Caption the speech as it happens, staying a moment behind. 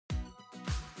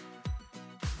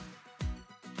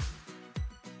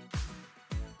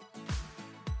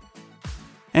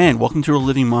And welcome to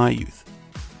Reliving My Youth.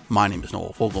 My name is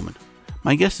Noel Fogelman.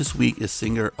 My guest this week is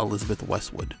singer Elizabeth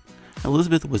Westwood.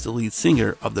 Elizabeth was the lead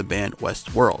singer of the band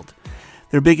Westworld.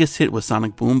 Their biggest hit was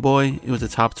Sonic Boom Boy. It was a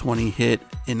top 20 hit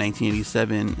in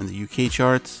 1987 in the UK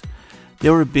charts. They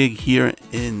were big here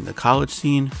in the college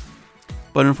scene,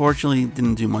 but unfortunately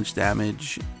didn't do much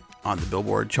damage on the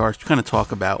Billboard charts. We kind of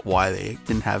talk about why they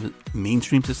didn't have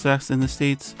mainstream success in the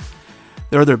States.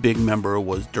 Their other big member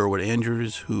was Derwood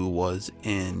Andrews, who was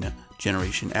in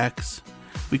Generation X.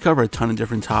 We cover a ton of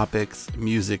different topics,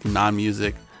 music,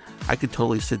 non-music. I could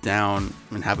totally sit down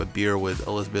and have a beer with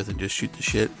Elizabeth and just shoot the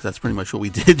shit, because that's pretty much what we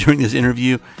did during this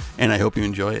interview, and I hope you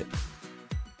enjoy it.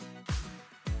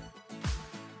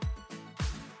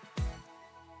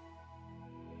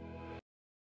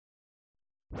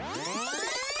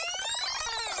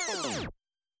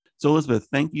 So Elizabeth,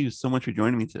 thank you so much for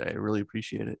joining me today. I really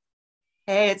appreciate it.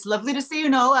 Hey, it's lovely to see you,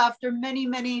 Noel. After many,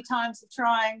 many times of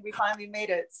trying, we finally made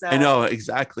it. So I know,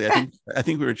 exactly. I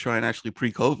think we were trying actually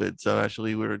pre-COVID. So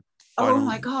actually we were finally... Oh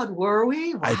my God, were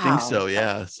we? Wow. I think so,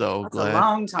 yeah. So that's glad. A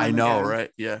long time I know, ago.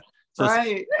 right? Yeah. So,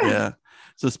 right. Yeah.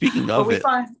 So speaking of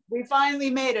we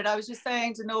finally made it. I was just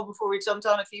saying to Noel before we jumped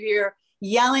on, if you hear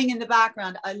yelling in the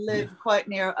background, I live quite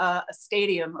near a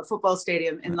stadium, a football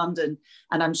stadium in London,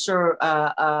 and I'm sure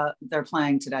they're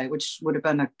playing today, which would have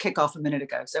been a kickoff a minute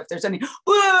ago. So if there's any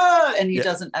and he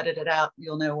doesn't edit it out,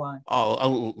 you'll know why. Oh,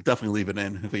 I'll definitely leave it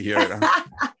in if we hear it.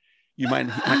 You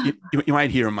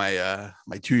might hear my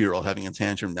my 2-year-old having a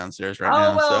tantrum downstairs right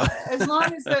now. Well, so. as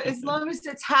long as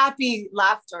it's happy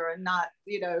laughter and not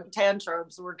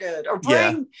tantrums, we're good. Or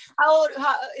bring how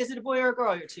is it, a boy or a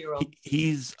girl? Your 2-year-old?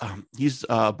 He's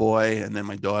a boy, and then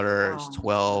my daughter is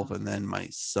 12, and then my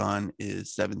son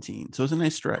is 17. So it's a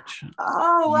nice stretch.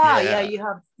 Oh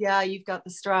wow, you've got the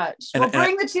stretch. And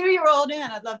bring the 2-year-old in.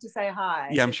 I'd love to say hi.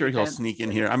 Yeah, I'm sure he'll sneak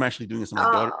in here. I'm actually doing this in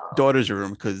my daughter's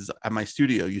room, because at my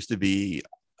studio used to be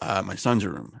my son's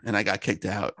room, and I got kicked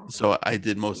out. So I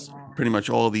did pretty much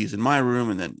all of these in my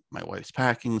room, and then my wife's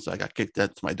packing, so I got kicked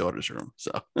out to my daughter's room.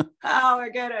 So I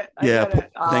get it.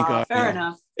 Thank God. Fair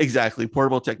enough. Exactly,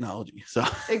 portable technology. So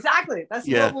exactly, that's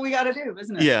what we got to do,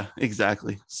 isn't it? Yeah,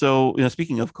 exactly. So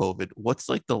speaking of COVID, what's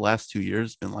like the last 2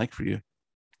 years been like for you?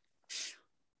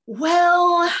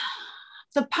 Well,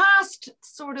 the past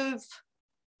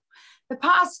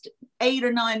 8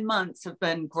 or 9 months have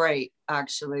been great,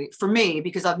 actually, for me,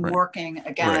 because I'm working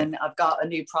again. I've got a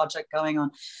new project going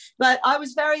on. But I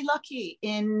was very lucky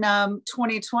in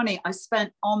 2020. I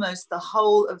spent almost the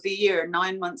whole of the year,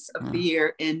 9 months of the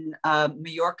year, in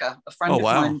Mallorca. A friend of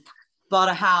mine bought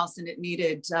a house and it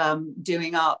needed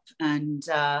doing up. And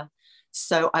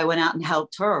so I went out and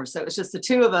helped her. So it was just the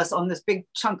two of us on this big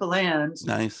chunk of land,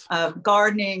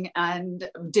 gardening and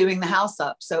doing the house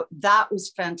up. So that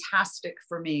was fantastic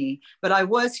for me. But I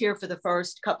was here for the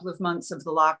first couple of months of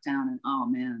the lockdown, and oh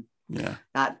man,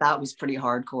 that was pretty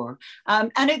hardcore.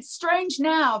 And it's strange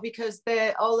now because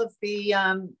all of the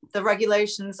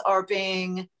regulations are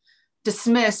being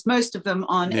dismissed, most of them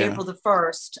on April the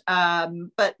 1st.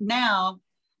 But now,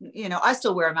 I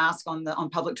still wear a mask on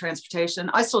public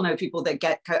transportation. I still know people that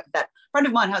that friend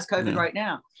of mine has COVID right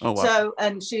now. Oh, wow. So,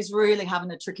 and she's really having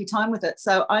a tricky time with it.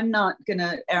 So I'm not going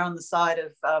to err on the side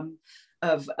of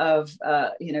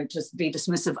just be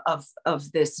dismissive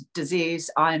of this disease.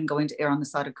 I'm going to err on the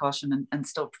side of caution and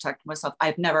still protect myself.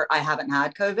 I haven't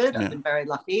had COVID. I've been very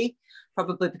lucky,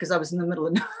 probably because I was in the middle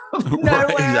of nowhere.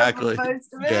 Exactly. For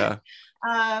most of it.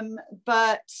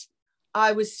 But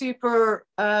I was super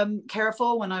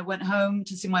careful when I went home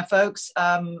to see my folks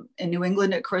in New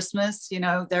England at Christmas.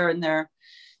 They're in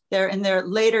their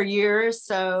later years,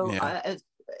 so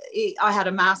I had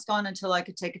a mask on until I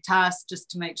could take a test,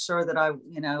 just to make sure that I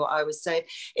was safe.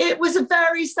 It was a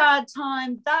very sad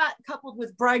time. That, coupled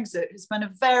with Brexit, has been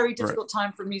a very difficult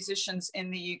time for musicians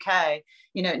in the UK.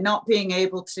 Not being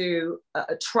able to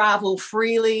travel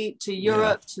freely to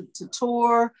Europe to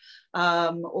tour.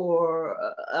 Or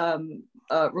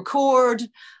record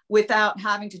without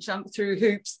having to jump through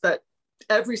hoops that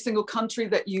every single country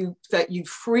that you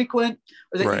frequent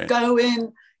or that you go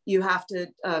in, you have to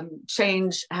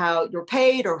change how you're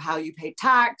paid or how you pay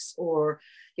tax, or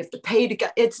you have to pay to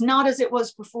get. It's not as it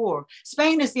was before.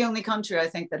 Spain is the only country, I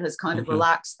think, that has kind of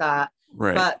relaxed that.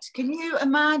 But can you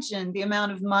imagine the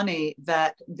amount of money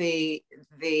that the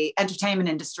entertainment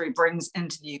industry brings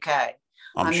into the UK?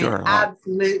 I'm sure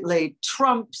absolutely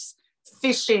trumps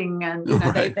fishing, and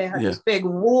they had this big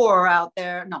war out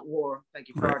there. Not war, beg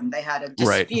your pardon. They had a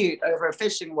dispute over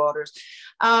fishing waters.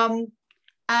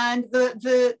 And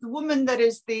the woman that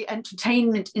is the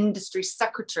entertainment industry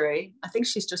secretary, I think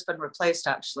she's just been replaced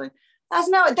actually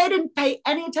they didn't pay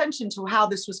any attention to how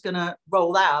this was going to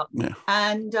roll out. Yeah.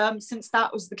 And since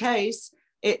that was the case,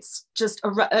 it's just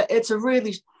it's a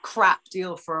really crap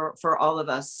deal for all of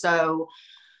us. So,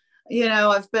 you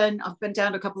know, I've been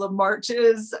down to a couple of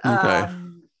marches, Okay.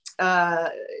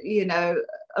 You know,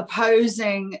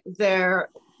 opposing their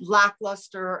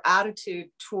lackluster attitude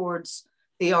towards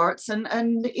the arts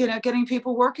and you know, getting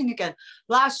people working again.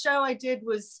 Last show I did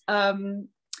was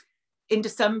in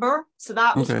December, so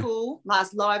that was cool.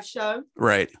 Last live show,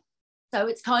 right? So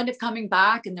it's kind of coming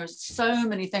back, and there's so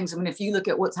many things. I mean, if you look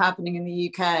at what's happening in the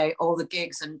UK, all the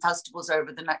gigs and festivals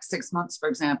over the next 6 months, for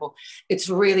example, it's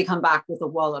really come back with a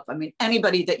wallop. I mean,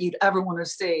 anybody that you'd ever want to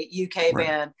see UK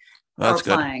band are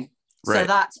playing. Right. So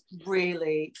that's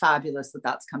really fabulous that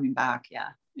that's coming back. Yeah.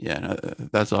 Yeah, no,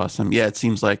 that's awesome. Yeah, it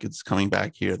seems like it's coming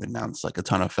back here. They announced like a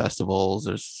ton of festivals.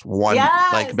 There's one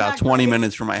about 20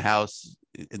 minutes from my house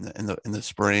in the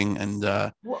spring, and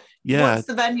what's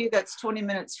the venue that's 20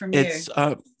 minutes from you?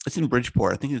 It's in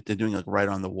Bridgeport. I think they're doing like right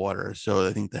on the water. So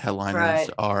I think the headliners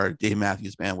are Dave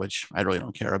Matthews Band, which I really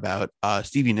don't care about.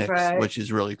 Stevie Nicks, which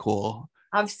is really cool.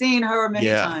 I've seen her many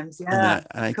times. Yeah,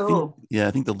 and I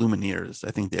think the Lumineers.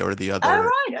 I think they were the other. Oh,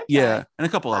 right. Okay. Yeah, and a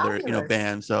couple other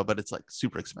bands. So, but it's like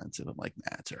super expensive. I'm like,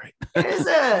 nah, it's all right. Is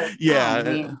it?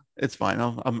 Yeah, it's fine.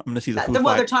 I'm gonna see the.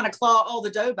 They're trying to claw all the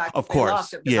dough back. Of course,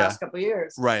 lost it the past couple of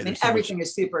years. Right. I mean, everything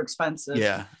is super expensive.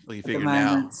 Yeah, well, you figure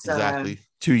now exactly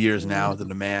 2 years now the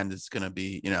demand is gonna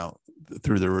be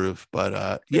through the roof.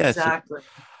 But exactly.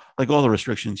 Like all the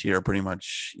restrictions here are pretty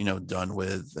much done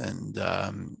with, and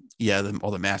all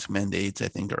the mask mandates I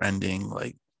think are ending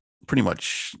like pretty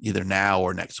much either now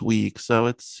or next week. So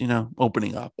it's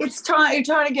opening up. It's trying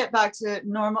to get back to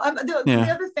normal. The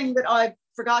other thing that I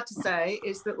forgot to say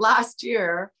is that last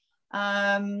year,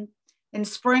 in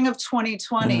spring of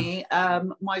 2020,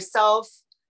 myself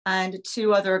and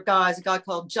two other guys, a guy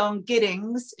called John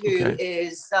Giddings, who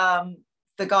is the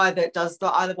guy that does the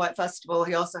Isle of Wight Festival.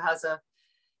 He also has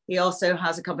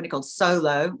a company called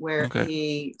Solo, where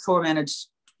he tour managed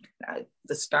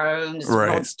the Stones,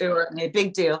 Rod Stewart, and a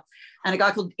big deal. And a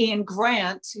guy called Ian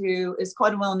Grant, who is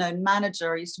quite a well-known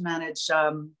manager. He used to manage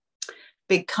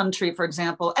Big Country, for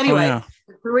example. Anyway,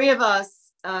 the three of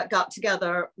us got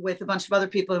together with a bunch of other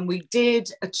people, and we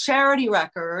did a charity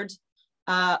record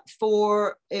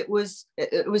it was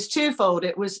twofold.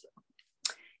 It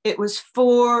was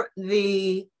for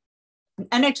the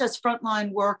NHS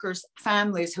frontline workers'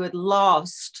 families who had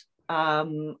lost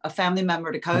a family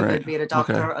member to COVID, be it a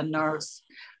doctor, a nurse,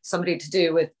 somebody to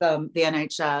do with the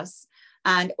NHS.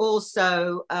 And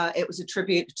also it was a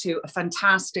tribute to a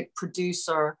fantastic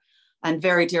producer and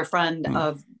very dear friend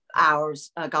of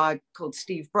ours, a guy called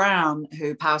Steve Brown,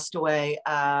 who passed away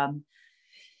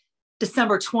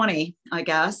December 20, I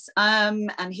guess.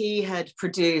 And he had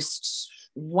produced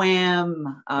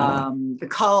Wham, The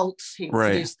Cult. He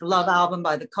produced the Love album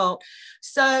by The Cult.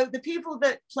 So the people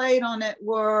that played on it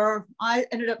I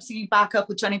ended up singing backup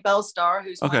with Jenny Bellstar,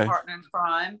 who's my partner in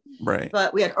crime. Right.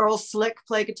 But we had Earl Slick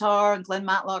play guitar, and Glenn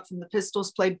Matlock from the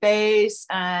Pistols played bass,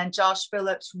 and Josh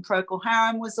Phillips from Procol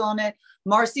Harum was on it.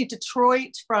 Marcy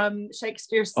Detroit from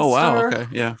Shakespeare's Sister. Oh, wow. Okay.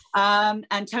 Yeah.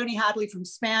 And Tony Hadley from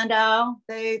Spandau.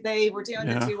 They were doing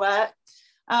a duet.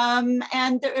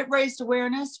 And it raised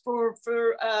awareness for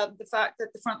the fact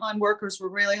that the frontline workers were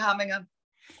really having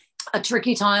a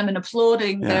tricky time, and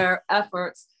applauding their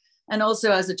efforts. And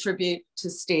also as a tribute to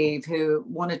Steve, who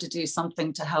wanted to do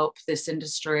something to help this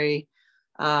industry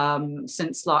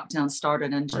since lockdown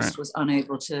started, and just was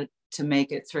unable to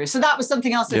make it through. So that was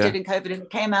something else I did in COVID, and it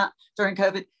came out during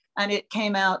COVID, and it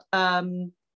came out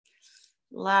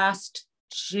last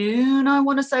June, I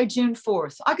want to say June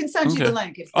 4th. I can send you the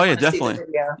link if you want to definitely see the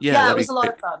video. Yeah, it was a lot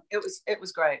of fun. It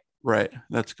was great. Right.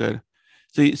 That's good.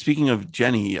 So speaking of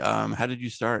Jenny, how did you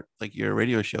start like your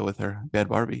radio show with her, Bad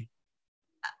Barbie?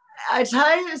 I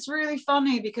tell you, it's really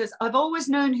funny because I've always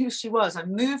known who she was. I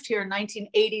moved here in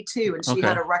 1982, and she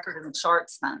had a record in the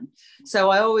charts then. So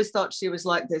I always thought she was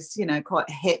like this, quite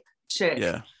hip chick.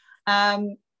 Yeah.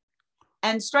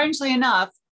 And strangely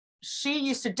enough, she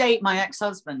used to date my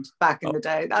ex-husband back in the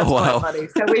day. That's quite funny.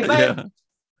 So we both.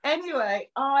 Anyway,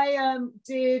 I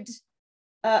did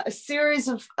a series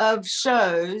of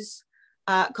shows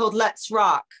called Let's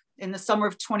Rock in the summer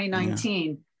of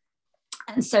 2019.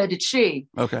 And so did she.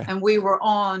 Okay. And we were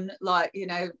on,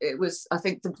 it was, I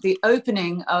think, the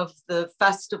opening of the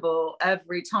festival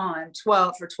every time,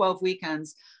 12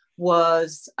 weekends,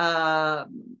 was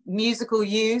Musical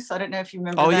Youth. I don't know if you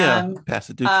remember them.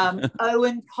 Pasadena.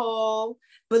 Owen Paul,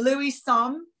 Belouis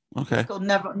Some. Okay. Called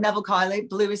Neville Kiley.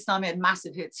 Belouis Some had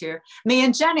massive hits here. Me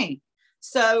and Jenny.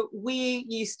 So we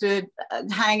used to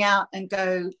hang out and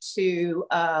go to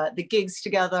the gigs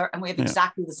together, and we have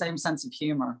exactly the same sense of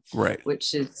humor, right?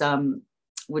 Which is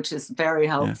very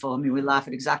helpful. I mean, we laugh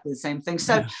at exactly the same thing.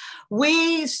 So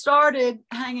we started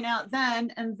hanging out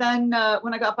then, and then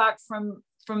when I got back from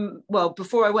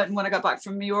before I went and when I got back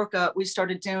from Mallorca, we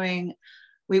started doing.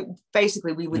 We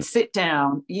would sit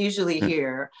down, usually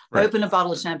here, open a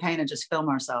bottle of champagne and just film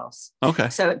ourselves. Okay.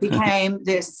 So it became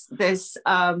this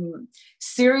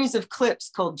series of clips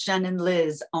called Jen and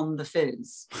Liz on the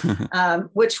Fizz,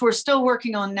 which we're still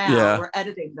working on now. Yeah. We're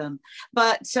editing them.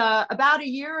 But about a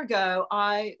year ago,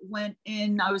 I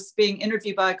was being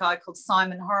interviewed by a guy called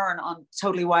Simon Hearn on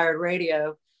Totally Wired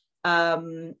Radio.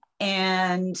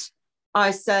 And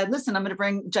I said, listen, I'm going to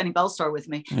bring Jenny Belstar with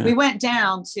me. Yeah. We went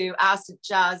down to Acid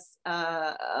Jazz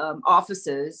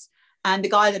offices, and the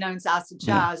guy that owns Acid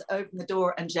Jazz opened the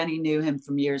door, and Jenny knew him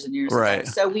from years and years ago.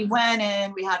 So we went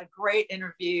in, we had a great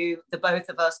interview, the both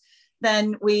of us.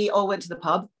 Then we all went to the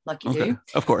pub, like you do.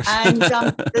 Of course. And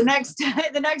the next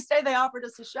day they offered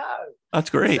us a show. That's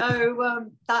great. So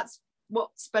that's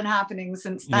what's been happening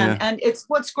since then. And it's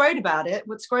what's great about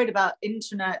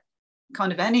internet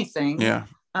kind of anything. Yeah.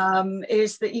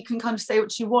 Is that you can kind of say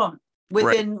what you want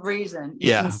within reason.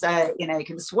 You can say, you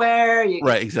can swear.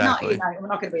 Exactly. We're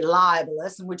not going to be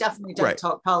libelous, and we definitely don't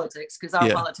talk politics, because our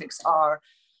politics are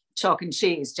chalk and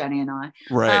cheese, Jenny and I.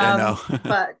 Right, I know.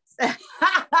 But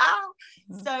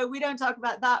so we don't talk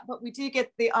about that, but we do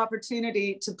get the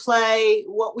opportunity to play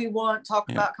what we want,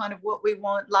 talk about kind of what we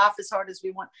want, laugh as hard as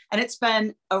we want, and it's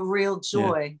been a real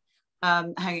joy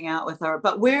hanging out with her.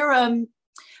 But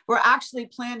we're actually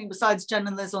planning, besides Jen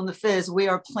and Liz on the Fizz, we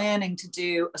are planning to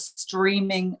do a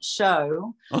streaming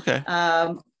show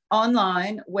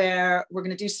online, where we're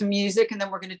going to do some music, and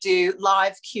then we're going to do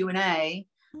live Q&A,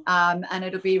 and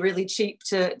it'll be really cheap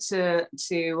to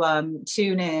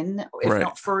tune in, if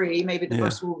not free. Maybe the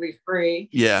first will be free.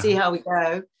 See how we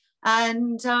go.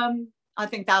 And I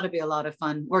think that'll be a lot of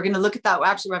fun. We're going to look at that. We're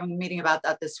having a meeting about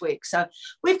that this week. So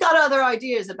we've got other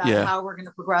ideas about how we're going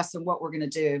to progress and what we're going to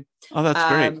do. Oh, that's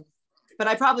great. But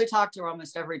I probably talk to her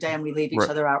almost every day, and we leave each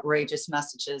other outrageous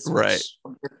messages, which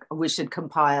we should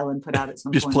compile and put out at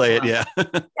some point. Just play it,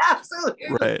 Absolutely.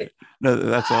 Right. No,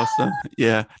 that's awesome.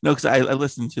 Yeah. No, because I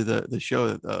listened to the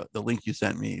show, the link you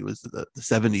sent me. It was the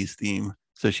 70s theme.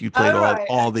 So she played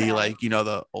all the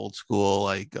the old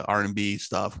school R&B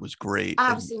stuff was great.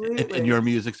 Absolutely. And your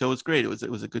music, so it was great. It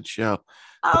was a good show.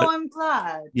 Oh, I'm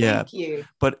glad. Yeah. Thank you.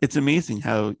 But it's amazing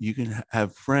how you can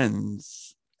have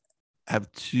friends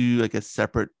have two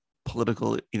separate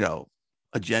political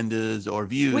agendas or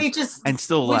views, and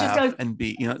still laugh and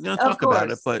be talk about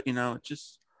it. But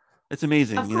it's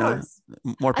amazing.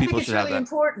 More people should have that.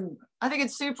 Important. I think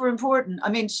it's super important. I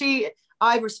mean,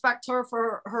 I respect her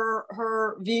for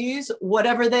her views,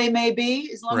 whatever they may be,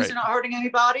 as long as they're not hurting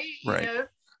anybody.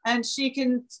 And she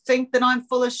can think that I'm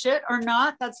full of shit or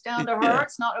not. That's down to her.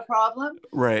 It's not a problem.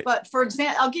 Right. But for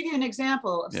example, I'll give you an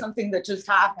example of something that just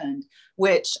happened,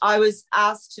 which I was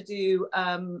asked to do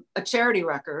a charity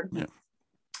record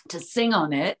to sing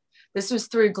on it. This was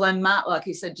through Glenn Matlock.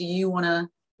 He said, do you want to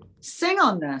sing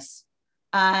on this?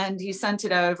 And he sent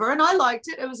it over, and I liked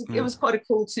it. It was quite a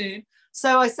cool tune.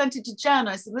 So I sent it to Jen.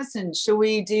 I said, listen, should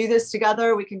we do this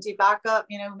together? We can do backup,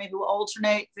 maybe we'll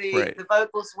alternate the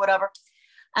vocals, whatever.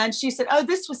 And she said, oh,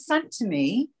 this was sent to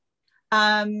me,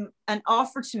 and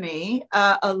offered to me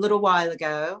a little while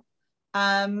ago.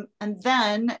 And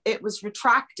then it was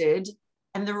retracted.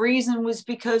 And the reason was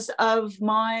because of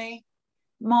my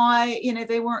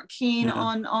they weren't keen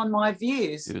on my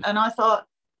views. And I thought,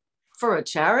 for a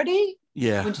charity?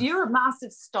 Yeah. When you're a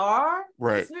massive star,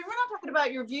 right? We're not talking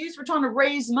about your views. We're trying to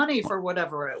raise money for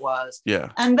whatever it was.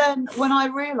 Yeah. And then when I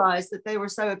realized that they were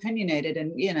so opinionated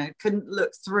and couldn't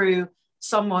look through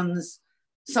someone's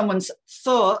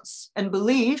thoughts and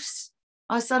beliefs,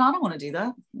 I said, I don't want to do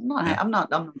that. I'm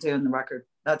not doing the record.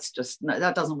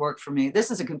 That doesn't work for me. This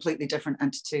is a completely different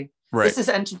entity. Right. This is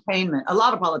entertainment. A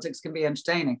lot of politics can be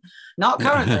entertaining. Not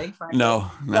currently, frankly.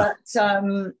 No. But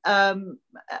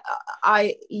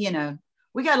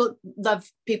we gotta love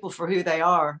people for who they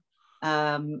are.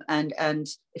 And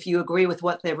if you agree with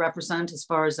what they represent as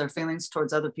far as their feelings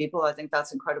towards other people, I think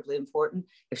that's incredibly important.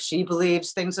 If she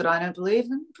believes things that I don't believe,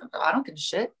 then I don't give a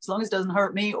shit. As long as it doesn't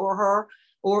hurt me or her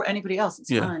or anybody else, it's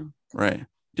fine. Right.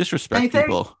 Just respect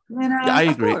people. I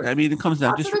agree. Course. I mean, it comes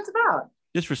down to what it's about.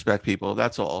 Just respect people.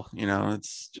 That's all.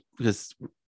 It's because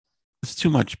there's too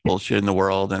much bullshit in the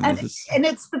world, and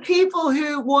it's the people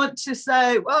who want to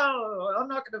say, "Well, I'm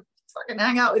not going to fucking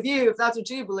hang out with you if that's what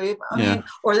you believe." I mean,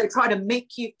 or they try to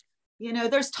make you.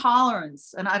 there's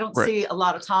tolerance, and I don't Right. see a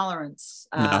lot of tolerance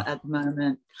No. at the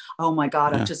moment. Oh my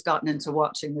God, Yeah. I've just gotten into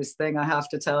watching this thing, I have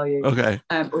to tell you, Okay.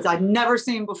 which I've never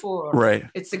seen before. Right.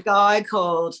 It's a guy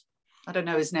called, I don't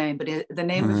know his name, but the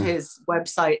name of his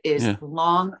website is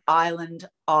Long Island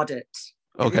Audit.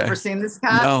 Have you Okay. ever seen this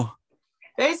cat? No.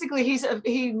 Basically,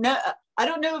 I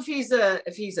don't know if he's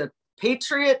a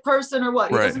patriot person or what.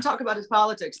 He Right. doesn't talk about his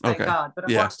politics, thank Okay. God, but I've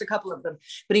Yeah. watched a couple of them.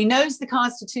 But he knows the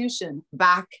Constitution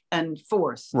back and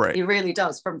forth. Right. He really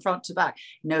does, from front to back.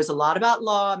 He knows a lot about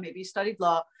law. Maybe he studied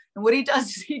law. And what he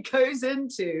does is he goes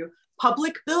into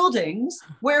public buildings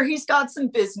where he's got some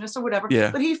business or whatever, Yeah.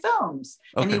 but he films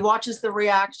and he Okay. watches the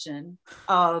reaction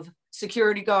of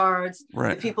security guards,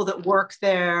 Right. the people that work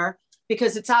there,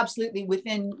 because it's absolutely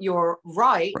within your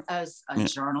right as a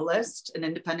journalist, an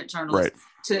independent journalist,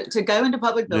 to go into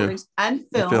public buildings and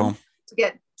film, to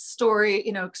get story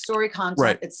content,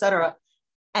 Right. etc.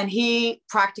 And he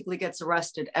practically gets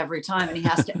arrested every time, and he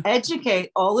has to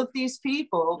educate all of these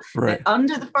people that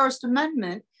under the First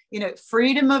Amendment,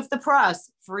 freedom of the press,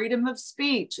 freedom of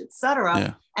speech, etc.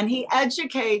 Yeah. And he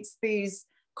educates these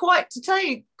quite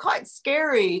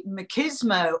scary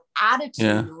machismo,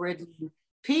 attitude-ridden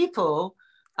people,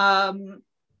 of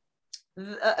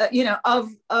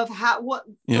what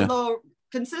the law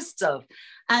consists of.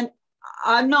 And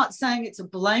I'm not saying it's a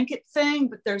blanket thing,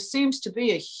 but there seems to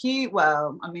be a huge,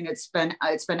 it's been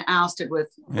ousted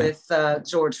with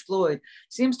George Floyd.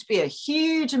 Seems to be a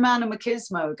huge amount of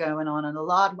machismo going on, and a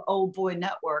lot of old boy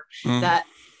network that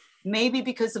maybe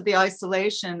because of the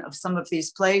isolation of some of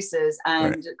these places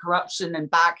and corruption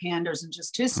and backhanders and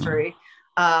just history,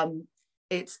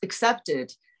 it's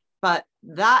accepted. But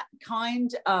that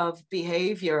kind of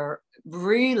behavior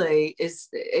really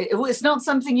it's not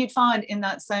something you'd find in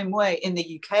that same way in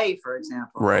the UK, for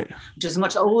example, which is a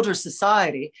much older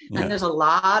society. And there's a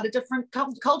lot of different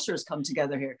cultures come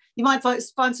together here. You might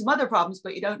find some other problems,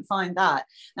 but you don't find that.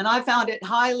 And I found it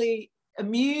highly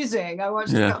amusing. I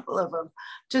watched a couple of them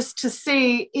just to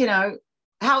see,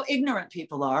 how ignorant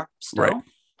people are still. Right.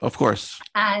 Of course.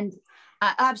 And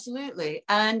absolutely.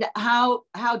 And how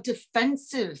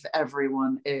defensive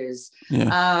everyone is,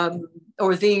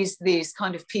 or these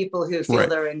kind of people who feel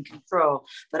they're in control.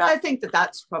 But I think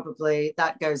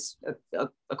that goes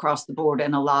across the board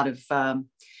in a lot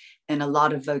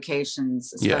of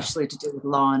vocations, especially to do with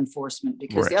law enforcement,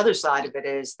 because the other side of it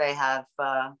is they have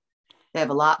a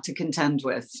lot to contend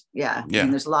with. I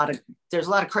mean, there's a lot of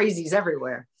crazies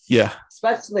everywhere.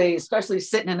 Especially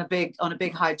sitting on a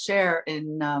big high chair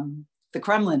in the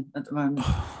Kremlin at the moment.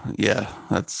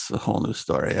 That's a whole new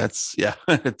story. It's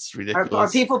ridiculous. Are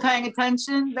people paying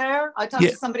attention there? I talked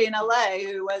to somebody in LA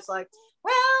who was like,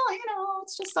 well,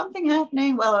 it's just something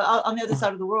happening. Well, on the other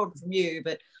side of the world from you,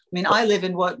 but I mean, I live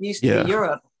in what used to be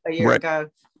Europe a year ago,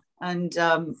 and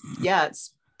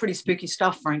it's pretty spooky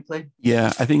stuff, frankly. I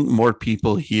think more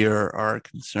people here are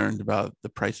concerned about the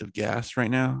price of gas right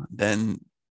now than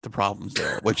the problems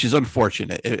there, which is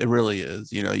unfortunate. It really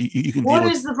is. You can. What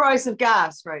is the price of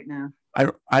gas right now?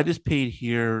 I just paid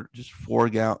here just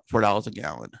 $4 a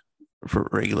gallon for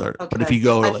regular. Okay. But if you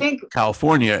go to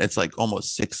California, it's like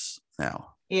almost $6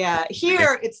 now. Yeah,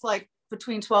 here it's like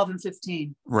between 12 and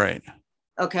 15. Right.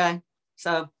 Okay.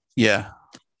 So. Yeah.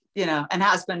 And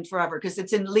has been forever because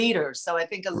it's in liters. So I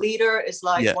think a liter is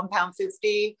like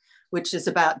 £1.50, which is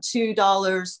about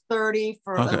 $2.30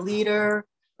 for a liter,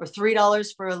 or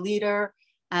 $3 for a liter.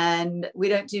 And we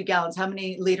don't do gallons. How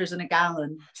many liters in a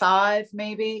gallon? 5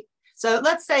 maybe. So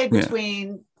let's say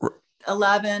between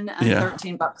 11 and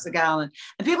 $13 a gallon,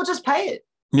 and people just pay it.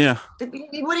 Yeah.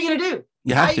 What are you going to do?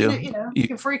 You have to. You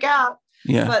can freak out.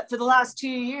 Yeah. But for the last 2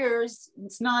 years,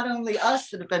 it's not only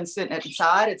us that have been sitting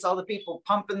inside, it's all the people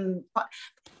pumping.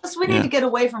 Plus, we need to get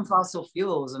away from fossil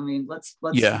fuels. I mean, let's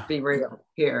be real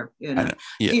here. Do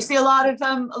you see a lot of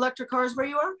electric cars where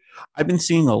you are? I've been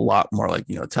seeing a lot more like,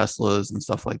 Teslas and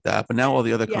stuff like that. But now all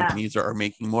the other companies are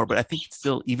making more. But I think it's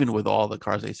still, even with all the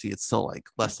cars I see, it's still like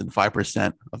less than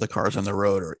 5% of the cars on the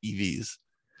road are EVs.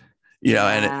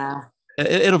 And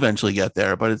it'll eventually get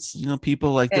there, but it's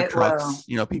people like their trucks,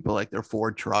 people like their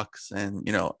Ford trucks, and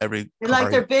they like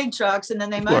their big trucks, and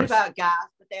then they moan about gas,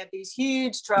 but they have these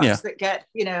huge trucks that get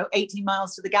 18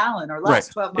 miles to the gallon or less,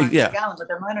 12 miles to the gallon, but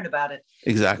they're moaning about it.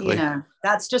 Exactly.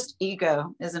 That's just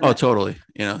ego, isn't it? Oh, totally.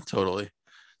 Totally.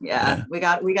 Yeah. We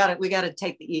got to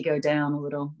take the ego down a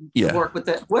little. Work with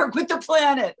the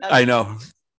planet. I know.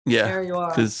 Yeah, there you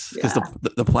are. Because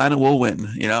the planet will win.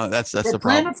 That's the problem. The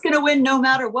planet's going to win no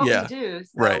matter what we do. So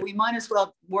right. We might as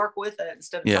well work with it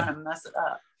instead of trying to mess it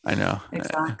up. I know.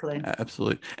 Exactly.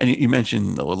 Absolutely. And you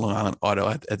mentioned the Long Island Auto.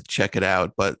 I had to check it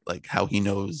out, but like how he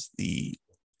knows the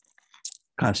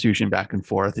constitution back and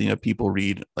forth. People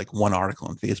read like one article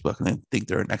on Facebook and they think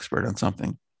they're an expert on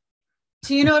something.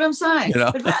 Do you know what I'm saying?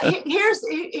 But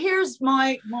here's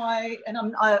my and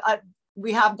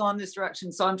we have gone this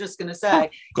direction, so I'm just going to say,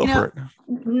 go for it.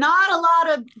 Not a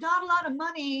lot of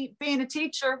money being a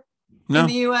teacher in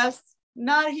the U.S.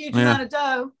 Not a huge amount of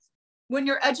dough when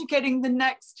you're educating the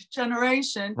next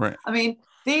generation. Right. I mean,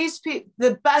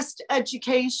 the best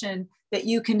education that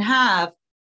you can have,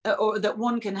 or that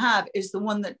one can have, is the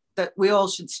one that we all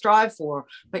should strive for.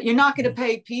 But you're not going to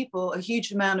pay people a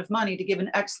huge amount of money to give an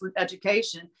excellent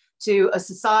education to a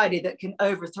society that can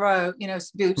overthrow,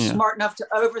 be smart enough to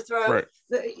overthrow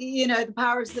the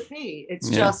powers that be. It's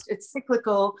it's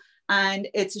cyclical, and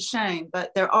it's a shame.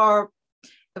 But there are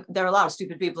a lot of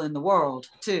stupid people in the world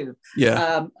too.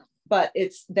 Yeah. But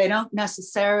they don't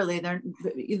necessarily. They're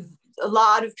a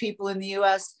lot of people in the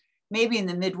U.S., maybe in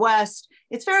the Midwest.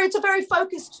 It's a very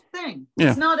focused thing. Yeah.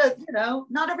 It's not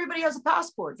not everybody has a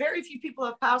passport. Very few people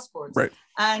have passports. Right.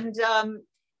 And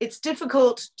it's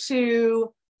difficult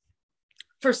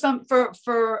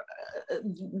for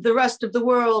the rest of the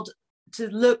world to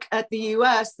look at the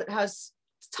US that has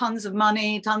tons of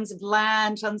money, tons of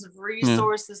land, tons of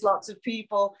resources, lots of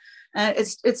people.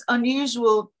 It's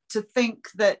unusual to think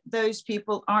that those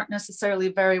people aren't necessarily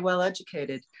very well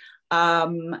educated.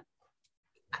 And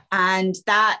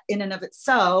that in and of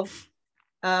itself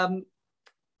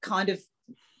kind of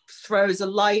throws a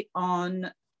light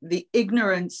on the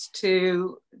ignorance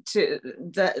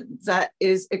that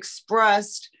is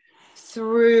expressed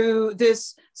through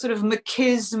this sort of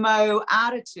machismo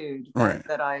attitude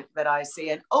that I see,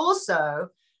 and also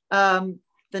the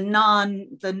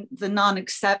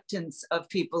non-acceptance of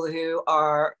people who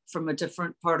are from a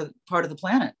different part of the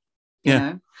planet. You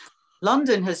know,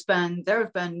 London there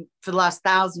have been for the last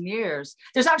 1,000 years.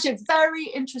 There's actually a very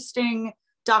interesting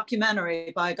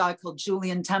documentary by a guy called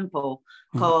Julian Temple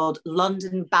called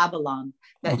London Babylon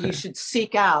that you should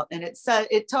seek out, and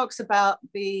it talks about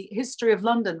the history of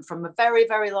London from a very,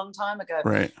 very long time ago.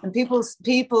 Right. And people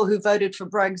who voted for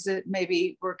Brexit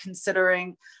maybe were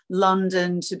considering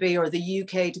London to be, or the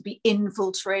UK to be,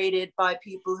 infiltrated by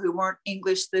people who weren't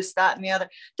English, this, that, and the other.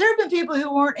 There have been people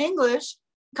who weren't English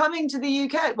coming to the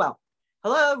UK. Well,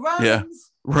 hello,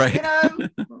 Romans,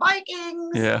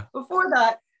 Vikings. Before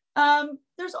that.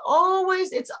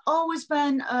 It's always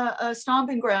been a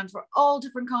stomping ground for all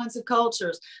different kinds of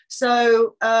cultures.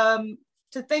 So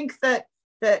to think that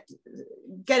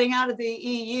getting out of the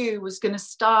EU was going to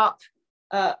stop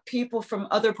people from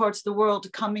other parts of the world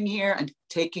coming here and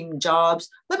taking jobs.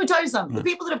 Let me tell you something. The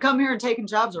people that have come here and taken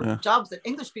jobs are jobs that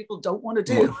English people don't want to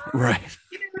do. Right.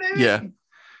 You know what I mean?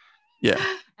 Yeah.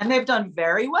 And they've done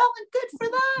very well, and good for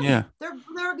them. Yeah.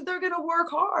 They're going to work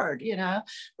hard,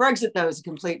 Brexit, though, is a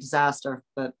complete disaster,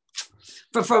 but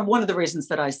for one of the reasons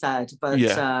that I said, but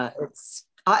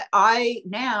I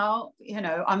now,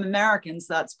 I'm American,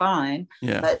 so that's fine.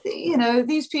 Yeah. But,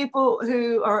 these people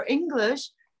who are English,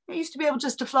 they used to be able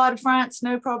just to fly to France,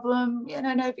 no problem,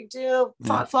 no big deal.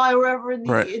 Fly wherever in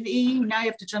the EU. Now you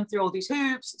have to jump through all these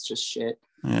hoops. It's just shit.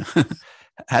 Yeah.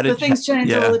 Things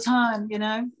change all the time,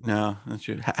 No, that's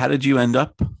true. How did you end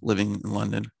up living in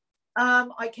London?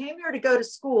 I came here to go to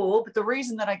school, but the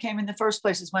reason that I came in the first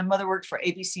place is my mother worked for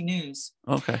ABC News.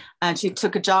 Okay. And she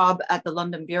took a job at the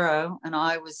London Bureau, and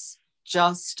I was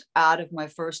just out of my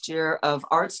first year of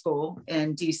art school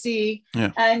in DC.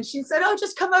 Yeah. And she said, "Oh,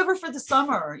 just come over for the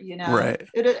summer, right,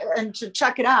 and to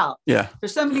check it out. Yeah.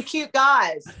 There's so many cute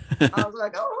guys." I was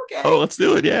like, "Oh, okay. Oh, let's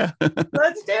do it. Yeah.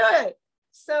 Let's do it."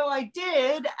 So I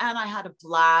did, and I had a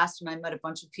blast, and I met a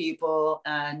bunch of people.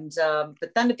 And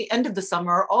but then at the end of the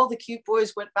summer, all the cute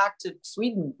boys went back to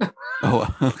Sweden. Oh,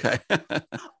 okay.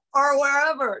 Or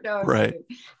wherever. No, right.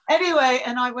 Anyway,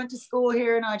 and I went to school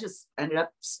here, and I just ended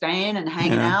up staying and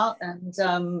hanging out. And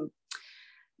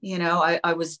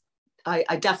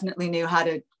I definitely knew how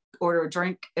to order a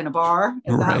drink in a bar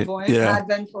at that point. Yeah. I'd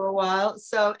been for a while,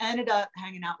 so ended up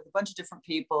hanging out with a bunch of different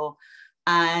people,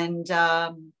 and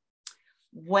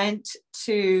went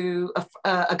to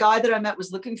a guy that I met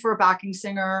was looking for a backing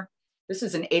singer. This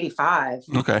was in 85.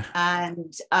 Okay.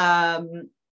 And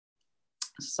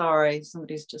sorry,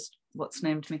 somebody's just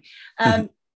named me.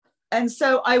 And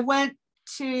so I went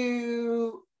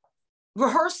to a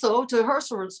rehearsal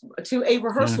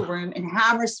room in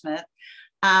Hammersmith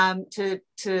to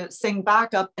sing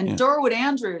backup, and Durwood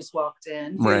Andrews walked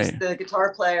in, who's the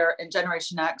guitar player in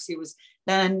Generation X. He was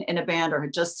then in a band, or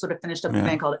had just sort of finished up a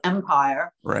band called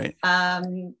Empire. Right.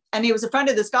 And he was a friend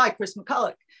of this guy, Chris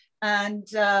McCulloch. And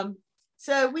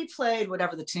so we played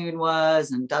whatever the tune was,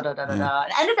 and da da da da da.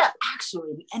 And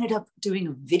we ended up doing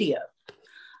a video.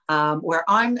 where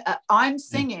I'm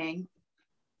singing,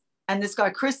 and this guy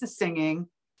Chris is singing.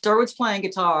 Durwood's playing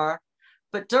guitar,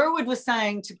 but Durwood was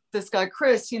saying to this guy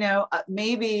Chris,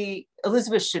 maybe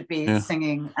Elizabeth should be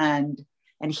singing, and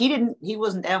he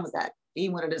wasn't down with that. He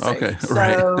wanted to sing. Okay, so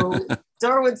right.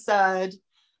 Durwood said,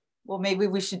 well, maybe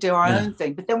we should do our own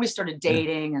thing. But then we started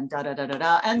dating and da da da da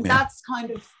da, and that's kind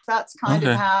of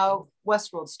how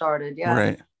Westworld started. Yeah.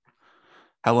 Right.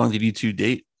 How long did you two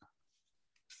date?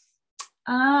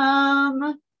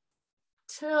 Till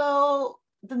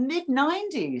the mid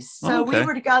 90s. So we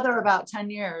were together about 10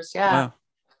 years. Yeah.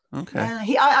 Wow. Okay.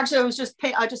 I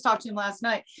just talked to him last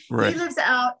night. Right. He lives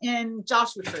out in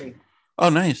Joshua Tree. Oh,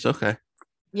 nice. Okay.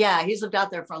 Yeah, he's lived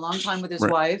out there for a long time with his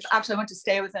wife. Actually, I went to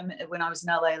stay with him when I was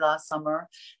in LA last summer,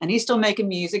 and he's still making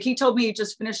music. He told me he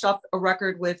just finished up a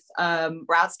record with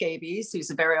Brad Scabies, who's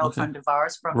a very old friend of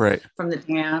ours from the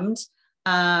Damned.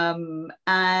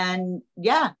 And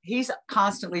yeah, he's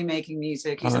constantly making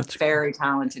music. He's a very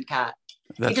talented cat.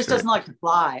 He just doesn't like to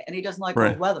fly, and he doesn't like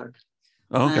cold weather.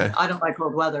 Okay. I don't like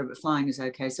cold weather, but flying is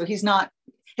okay. So he's not.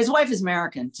 His wife is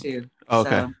American too. Okay.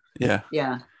 So, yeah.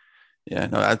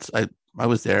 No, I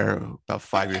was there about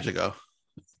 5 years ago.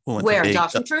 Where,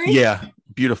 Joshua Tree? Yeah,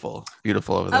 beautiful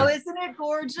over there. Oh, isn't it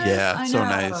gorgeous? Yeah, so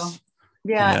nice.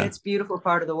 Yeah, it's a beautiful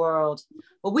part of the world.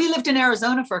 Well, we lived in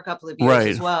Arizona for a couple of years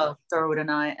as well, Durwood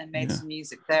and I, and made some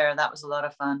music there. That was a lot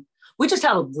of fun. We just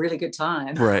had a really good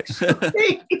time. Right.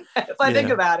 If I think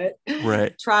about it.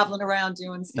 Right. Traveling around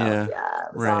doing stuff. Yeah,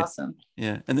 it was awesome.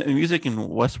 Yeah. And the music in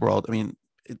Westworld, I mean,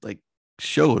 it like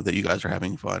showed that you guys are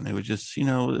having fun. It was just,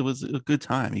 it was a good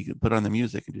time. You could put on the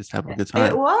music and just have a good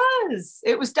time.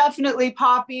 It was definitely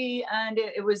poppy, and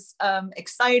it was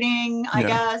exciting, I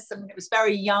guess. I mean, it was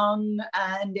very young,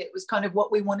 and it was kind of what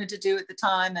we wanted to do at the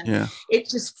time, and it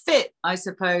just fit, I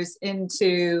suppose,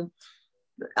 into,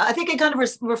 I think it kind of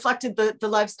reflected the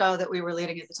lifestyle that we were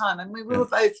leading at the time. And we were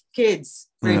both kids,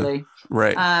 really.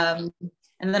 Right. And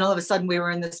then all of a sudden we were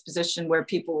in this position where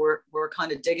people were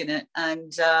kind of digging it,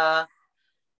 and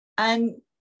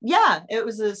yeah, it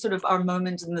was a sort of our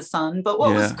moment in the sun. But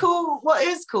what is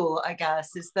cool, I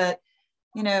guess, is that,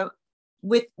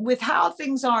 with how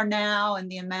things are now and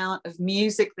the amount of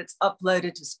music that's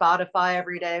uploaded to Spotify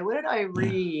every day, what did I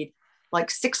read? Like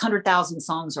 600,000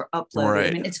 songs are uploaded. Right.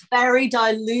 I mean, it's very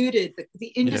diluted. The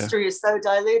industry is so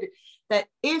diluted that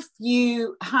if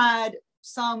you had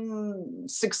some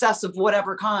success of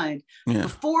whatever kind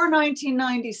before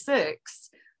 1996,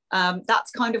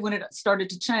 that's kind of when it started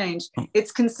to change.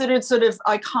 It's considered sort of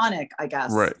iconic, I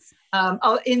guess. Right.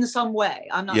 In some way.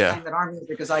 I'm not saying that our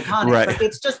music is iconic, but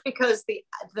it's just because the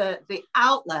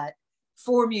outlet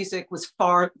for music was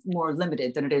far more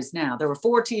limited than it is now. There were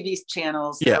 4 TV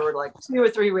channels. There were like 2 or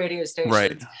 3 radio stations.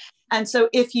 Right. And so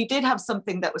if you did have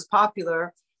something that was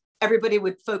popular, everybody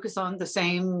would focus on the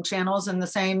same channels and the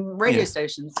same radio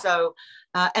stations. So,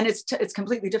 and it's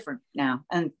completely different now.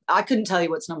 And I couldn't tell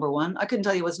you what's number 1. I couldn't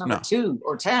tell you what's number 2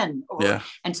 or 10.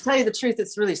 And to tell you the truth,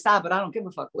 it's really sad, but I don't give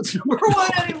a fuck what's number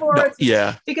 1 anymore.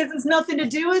 Because it's nothing to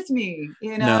do with me.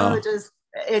 It's.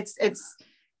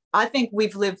 I think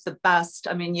we've lived the best.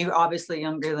 I mean, you're obviously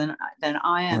younger than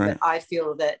I am, but I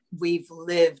feel that we've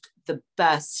lived the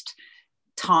best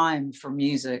time for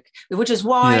music, which is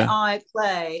why I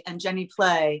play and Jenny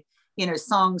play,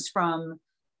 songs from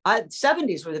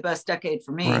 70s were the best decade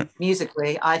for me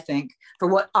musically, I think, for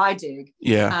what I dig.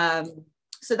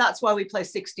 So that's why we play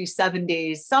 60s,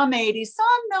 70s, some 80s, some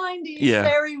 90s,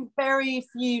 very, very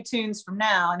few tunes from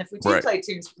now. And if we do play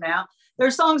tunes from now, there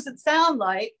are songs that sound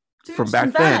like tunes from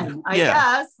back then, I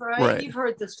guess, right? You've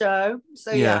heard the show.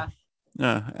 So yeah.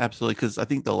 No, absolutely. Because I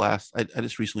think I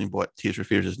just recently bought Tears for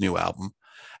Fears' new album.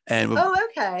 And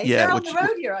okay. Yeah, they're on the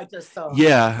road here, I just saw.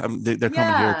 Yeah, they're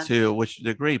coming here too, which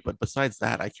they're great. But besides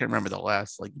that, I can't remember the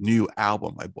last new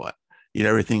album I bought.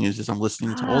 Everything is just I'm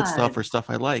listening to old stuff or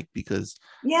stuff I like because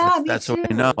that's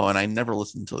what I know. And I never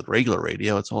listen to the regular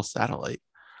radio. It's all satellite,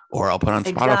 or I'll put on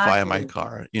Spotify in my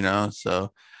car.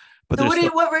 So. But so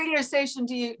what radio station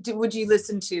would you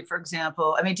listen to, for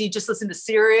example? I mean, do you just listen to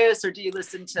Sirius, or do you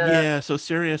listen to? Yeah, so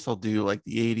Sirius, I'll do like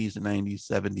the 80s and 90s,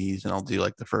 70s, and I'll do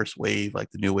like the first wave,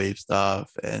 like the new wave stuff.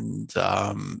 And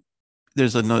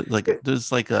there's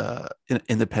a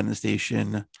independent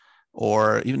station,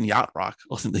 or even Yacht Rock.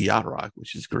 I listen to Yacht Rock,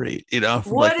 which is great.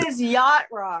 What is Yacht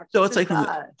Rock? So it's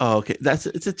okay.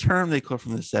 It's a term they call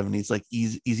from the 70s, like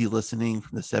easy listening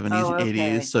from the 70s,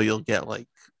 80s. So you'll get like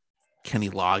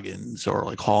Kenny Loggins or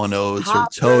like Hall & Oates or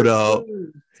Toto.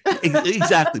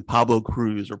 Exactly. Pablo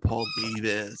Cruz or Paul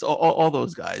Davis, all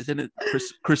those guys. And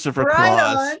Christopher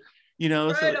Cross.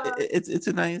 So Right on. it's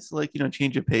a nice, like,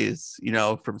 change of pace,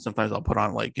 from sometimes I'll put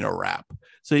on, like, rap.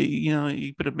 So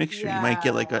you put a mixture, you might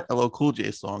get like Yeah. a LL Cool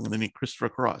J song and then Christopher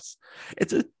Cross.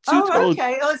 It's a two Oh, total.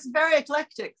 okay. Oh, it's very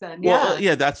eclectic then. Well, Yeah.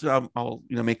 yeah, that's I'll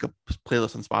make a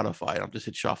playlist on Spotify. I'll just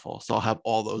hit shuffle, so I'll have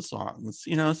all those songs.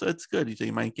 So it's good. So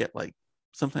you might get, like,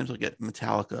 sometimes I'll get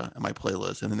Metallica in my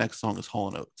playlist, and the next song is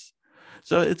Hall & Oates.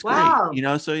 So it's great. Wow.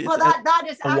 So it's Well, that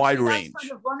is a wide actually, that's kind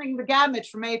range. of running the gamut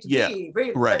from A to Yeah, B,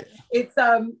 really. right. It's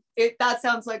that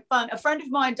sounds like fun. A friend of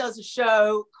mine does a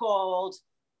show called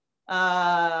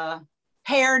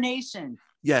Hair Nation.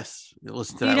 Yes,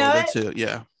 listen to Do you that a know little bit it? too.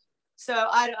 Yeah. So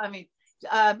I mean,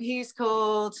 he's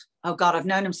called, oh God, I've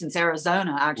known him since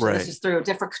Arizona. Actually, this Right. is through a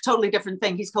totally different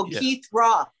thing. He's called Yeah. Keith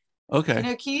Roth. Do you Okay.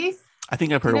 know Keith? I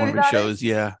think I've Do heard you of know one who of his that shows. is?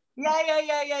 Yeah.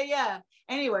 Yeah.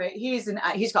 Anyway,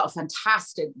 he's got a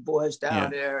fantastic voice Yeah.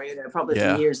 down there, probably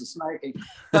Yeah. from years of smoking.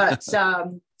 But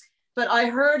but I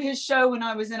heard his show when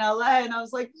I was in LA, and I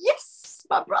was like, yes,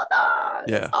 my brother.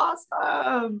 Yeah. That's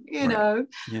awesome. Right.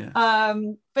 Yeah.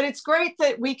 But it's great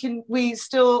that we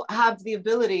still have the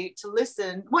ability to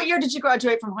listen. What year did you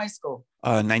graduate from high school?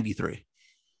 93.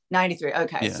 93.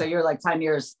 Okay. Yeah. So you're like 10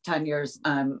 years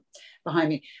behind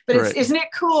me. But Right. isn't it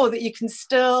cool that you can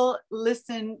still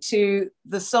listen to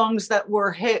the songs that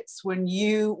were hits when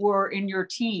you were in your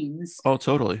teens Oh,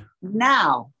 totally.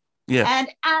 now? Yeah.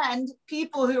 And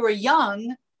people who are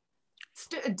young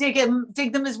dig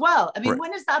them as well. I mean, Right.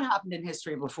 when has that happened in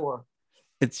history before?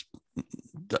 It's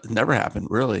never happened,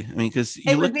 really. I mean, because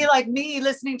it would be like me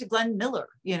listening to Glenn Miller,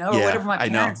 or whatever my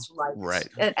parents liked. Right.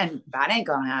 And that ain't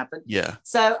gonna happen. Yeah.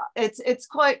 So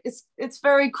it's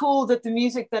very cool that the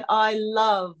music that I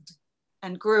loved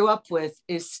and grew up with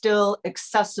is still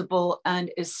accessible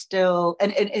and is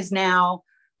now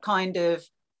kind of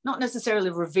not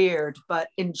necessarily revered, but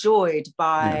enjoyed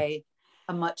by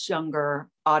a much younger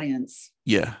audience.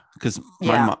 Yeah, because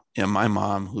my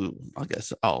mom, who I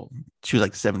guess she was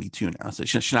like 72 now, so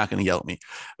she's not going to yell at me,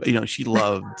 but she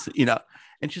loved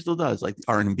and she still does, like,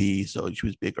 R&B. So she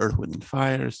was big Earth, Wind and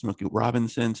Fire, Smokey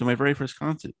Robinson. So my very first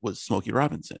concert was Smokey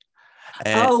Robinson.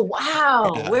 And, oh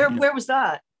wow! Yeah, where was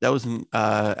that? That was in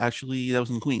actually that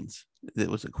was in Queens. It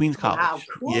was at Queens College. Wow,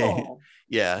 cool.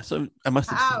 Yeah. So I must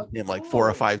have seen him like 4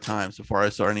 or 5 times before I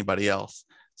saw anybody else.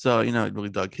 So I really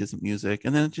dug his music,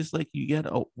 and then it's just like you get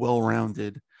a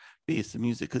well-rounded base of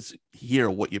music because hear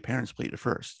what your parents played at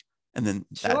first, and then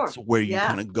that's where you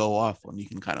kind of go off when you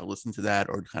can kind of listen to that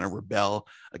or kind of rebel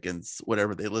against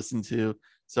whatever they listen to.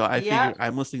 So I figure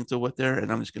I'm listening to what they're,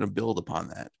 and I'm just going to build upon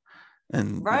that.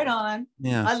 And right on.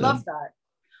 Yeah, I love that.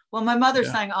 Well, my mother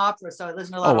sang opera, so I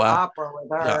listened to a lot of opera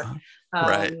with her.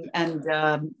 Right. And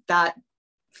that,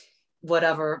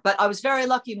 whatever. But I was very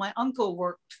lucky. My uncle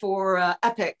worked for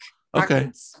Epic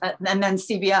Records and then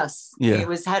CBS. Yeah. He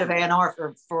was head of A&R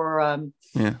for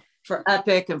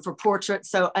Epic and for Portrait.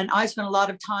 So, and I spent a lot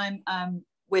of time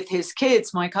with his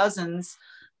kids, my cousins.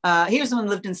 He was the one who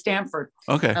lived in Stamford.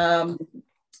 Okay.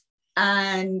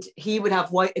 And he would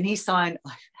have and he signed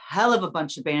a hell of a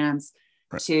bunch of bands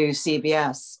to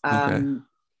CBS.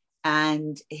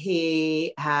 And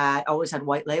he always had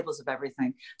white labels of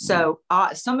everything. So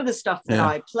some of the stuff that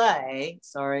I play,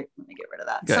 sorry, let me get rid of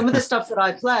that. Okay. Some of the stuff that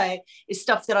I play is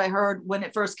stuff that I heard when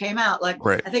it first came out. Like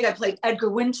I think I played Edgar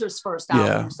Winter's first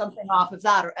album or something off of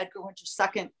that, or Edgar Winter's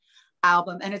second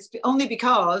album. And it's only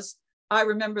because I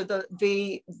remember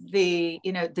the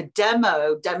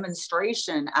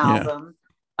demonstration album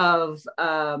of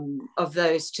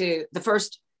those two. The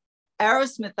first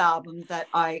Aerosmith album that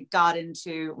I got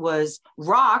into was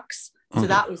Rocks. So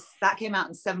that came out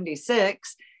in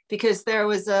 76 because there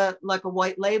was a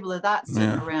white label of that sitting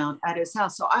around at his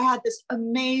house. So I had this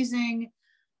amazing,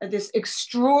 this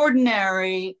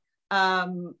extraordinary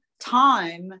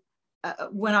time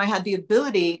when I had the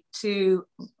ability to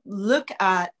look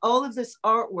at all of this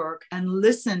artwork and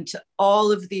listen to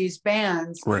all of these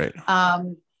bands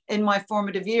in my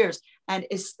formative years. And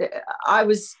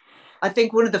I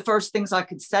think one of the first things I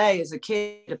could say as a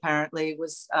kid, apparently,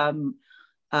 was like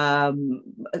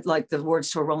the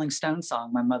words to a Rolling Stone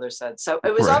song, my mother said. So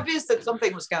it was obvious that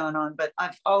something was going on, but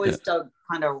I've always dug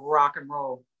kind of rock and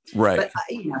roll. Right. But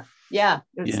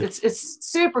it's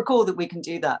super cool that we can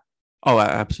do that. Oh,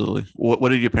 absolutely. What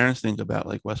did your parents think about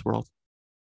like Westworld?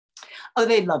 Oh,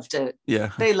 they loved it.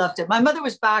 Yeah. They loved it. My mother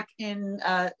was back in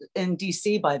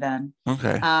DC by then.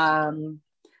 Okay.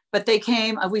 but they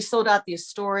came. We sold out the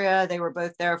Astoria. They were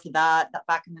both there for that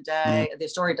back in the day. The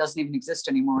Astoria doesn't even exist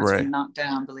anymore. It's been knocked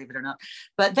down, believe it or not.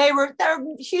 But they're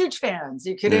huge fans.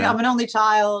 You kidding? I'm an only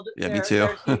child. Me too.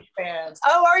 They're huge fans.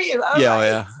 Oh, are you? Oh,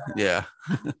 yeah, right. yeah.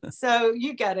 So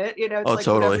you get it. You know, it's like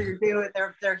totally. whatever you're doing,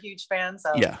 they're huge fans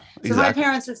of. Yeah, exactly. So my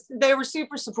parents, they were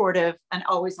super supportive and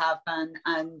always have been.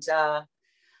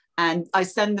 And I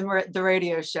send them the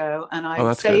radio show, and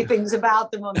I say things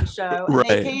about them on the show.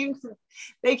 And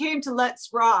they came to Let's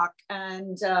Rock,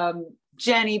 and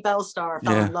Jenny Bellstar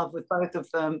fell in love with both of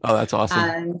them. Oh, that's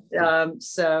awesome. And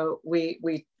so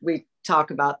we talk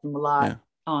about them a lot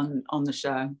on the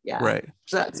show. Yeah. Right.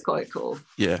 So that's quite cool.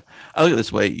 Yeah. I look at it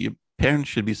this way. Your parents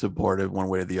should be supportive one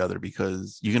way or the other,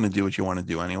 because you're going to do what you want to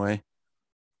do anyway.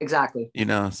 Exactly. You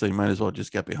know, so you might as well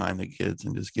just get behind the kids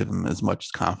and just give them as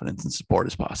much confidence and support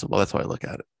as possible. That's how I look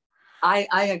at it. I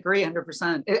agree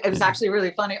 100%. It was actually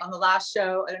really funny on the last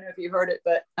show. I don't know if you heard it,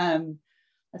 but I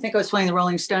think I was playing the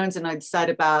Rolling Stones, and I'd said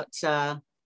about a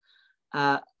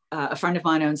friend of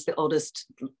mine owns the oldest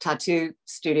tattoo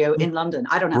studio in London.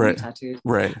 I don't have any tattoos,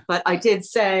 but I did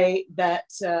say that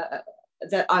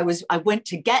I went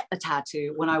to get a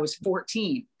tattoo when I was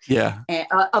 14. Yeah.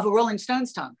 Of a Rolling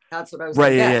Stones tongue. That's what I was on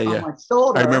my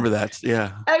shoulder. I remember that.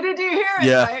 Yeah. Oh, did you hear it?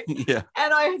 Yeah. Right? Yeah.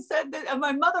 And I had said that, and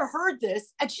my mother heard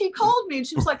this, and she called me, and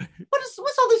she was like, what's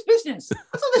all this business?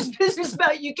 What's all this business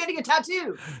about you getting a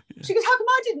tattoo? She goes, how come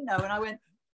I didn't know? And I went,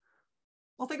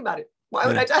 well, think about it. Why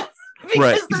would I tell?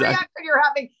 Because the reaction you're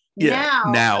having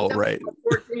now, right,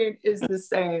 14 is the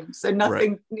same. So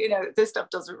nothing, you know, this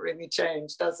stuff doesn't really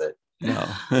change, does it? No.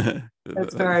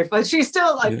 That's very fun. She's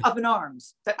still like up in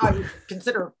arms that I would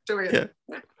consider doing it.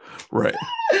 Right.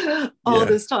 All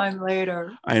this time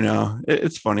later. I know.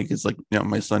 It's funny because, like, you know,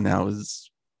 my son now is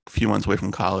a few months away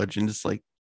from college, and just like,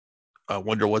 I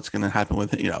wonder what's going to happen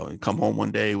with it. You know, come home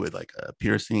one day with like a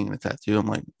piercing and a tattoo. I'm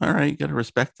like, all right, you got to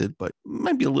respect it, but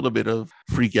might be a little bit of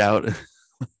freak out.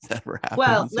 That ever happens,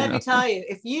 well, let me tell you,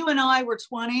 if you and I were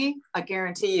 20, I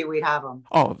guarantee you we'd have them.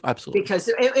 Oh, absolutely.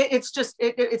 Because it's just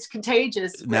it's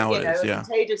contagious. Nowadays, a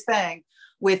contagious thing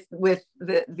with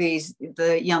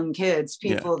the young kids,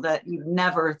 people that you'd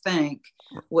never think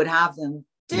would have them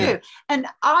do. Yeah. And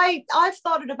I've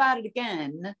thought about it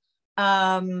again.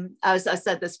 As I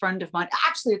said, this friend of mine,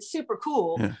 actually, it's super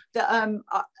cool. Yeah.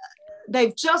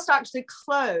 They've just actually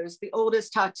closed the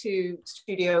oldest tattoo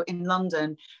studio in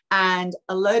London, and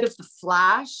a load of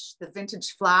the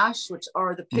vintage flash, which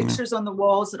are the pictures on the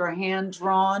walls that are hand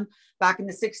drawn back in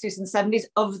the 60s and 70s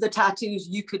of the tattoos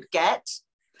you could get,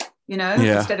 you know,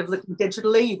 instead of looking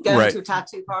digitally, you go into a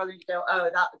tattoo parlor and you go, oh,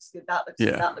 that looks good. That looks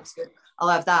good. That looks good. I'll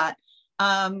have that.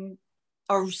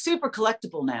 Are super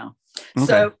collectible now. Okay.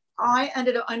 So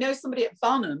I know somebody at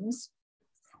Bonhams.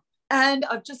 And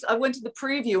I went to the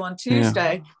preview on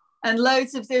Tuesday, and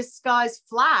loads of this guy's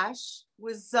flash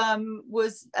was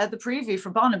at the preview for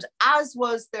Bonhams, as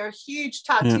was their huge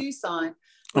tattoo sign,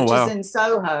 which is in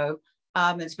Soho.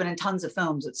 It's been in tons of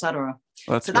films, etc.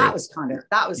 So that was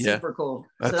super cool.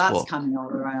 So that's cool. Coming all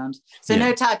around. So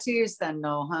no tattoos then,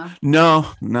 Noel, huh? No.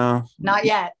 Not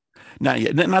yet. Not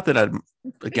yet. Not that I'm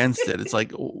against it. It's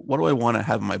like, what do I want to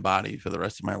have in my body for the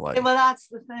rest of my life? Well, that's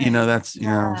the thing. You know, that's, you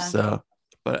know, so.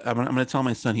 But I'm going to tell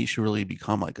my son he should really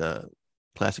become like a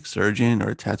plastic surgeon or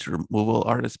a tattoo removal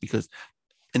artist, because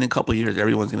in a couple of years,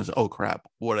 everyone's going to say, oh, crap,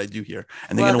 what did I do here?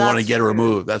 And they're going to want to get it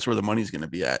removed. That's where the money's going to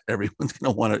be at. Everyone's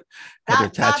going to want to have their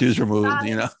tattoos removed,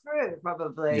 you know? That's true,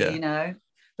 probably, you know.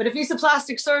 But if he's a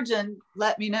plastic surgeon,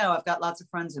 let me know. I've got lots of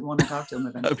friends who want to talk to him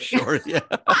eventually. I'm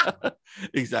sure,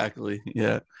 Exactly,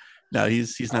 No,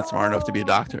 he's not smart enough to be a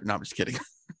doctor. No, I'm just kidding.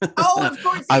 Oh, of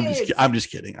course I'm just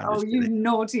kidding. You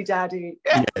naughty daddy.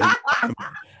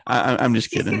 I'm just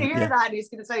kidding. He's going to hear that and he's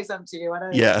going to say something to you. I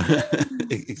don't know.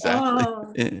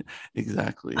 Exactly.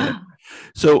 Exactly. Yeah.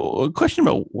 So a question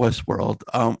about Westworld.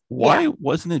 Why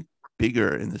wasn't it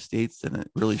bigger in the States than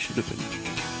it really should have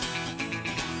been?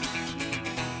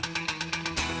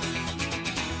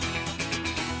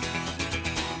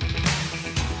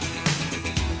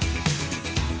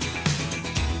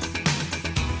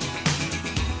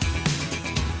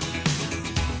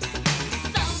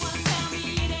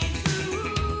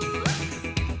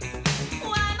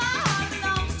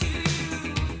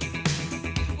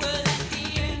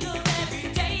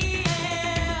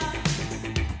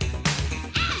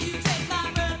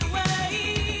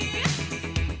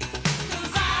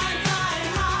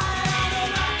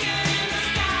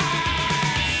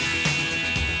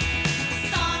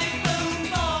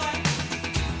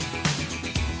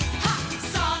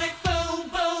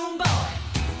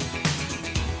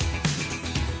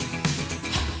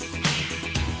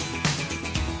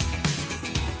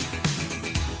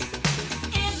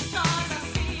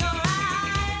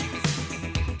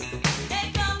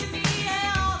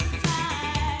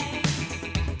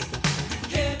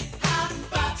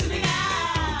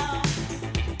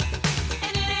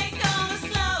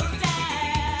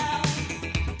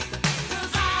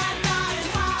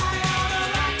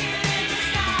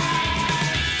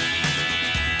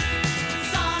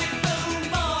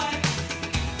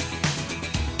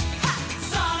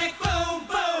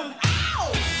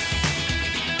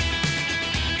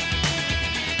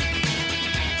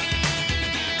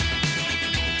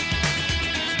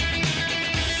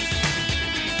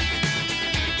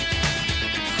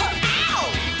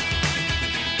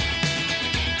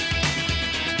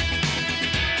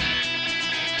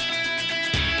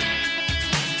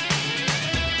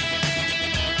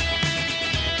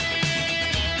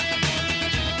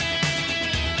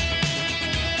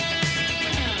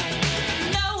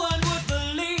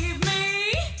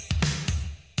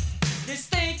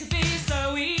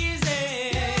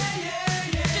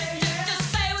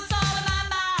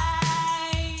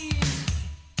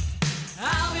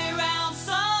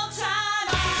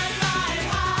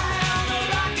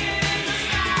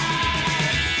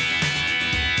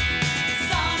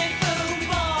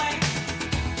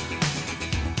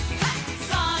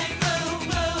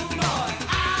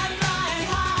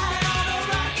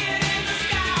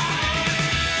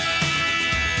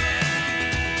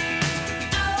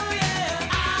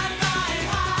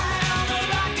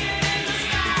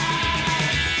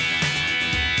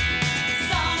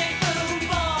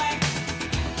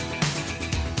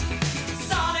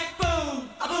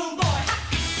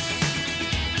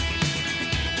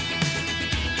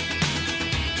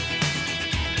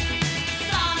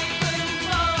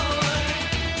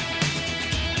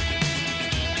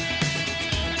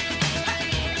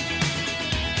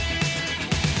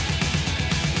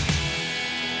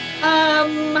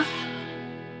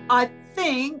 I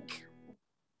think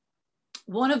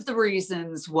one of the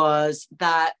reasons was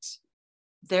that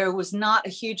there was not a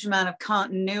huge amount of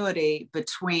continuity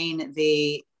between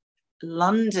the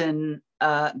London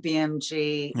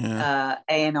BMG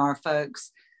A&R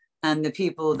folks and the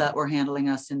people that were handling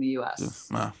us in the US.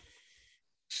 Wow.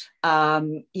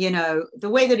 You know, the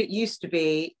way that it used to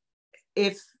be,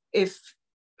 if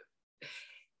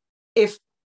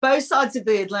both sides of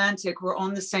the Atlantic were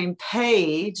on the same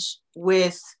page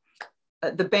with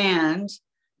the band,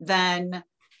 then,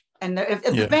 and if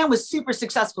the band was super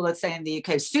successful, let's say in the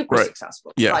UK, super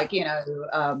successful, like, you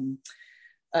know,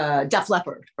 Def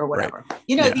Leppard or whatever. Right.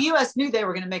 You know, the US knew they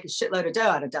were going to make a shitload of dough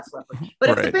out of Def Leppard. But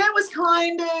if the band was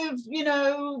kind of, you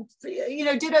know,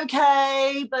 did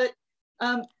okay, but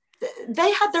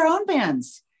they had their own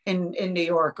bands in New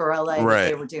York or LA that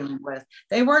they were dealing with.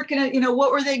 They weren't gonna, you know,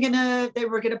 what were they gonna? They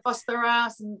were gonna bust their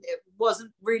ass, and it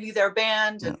wasn't really their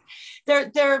band. And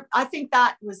I think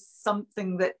that was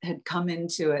something that had come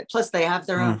into it. Plus, they have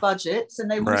their own budgets, and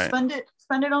they would spend it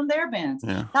on their bands.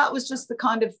 Yeah. That was just the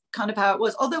kind of how it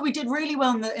was. Although we did really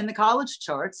well in the college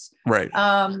charts. Right.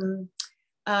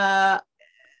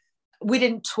 We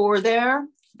didn't tour there.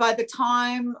 By the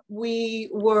time we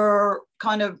were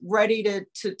kind of ready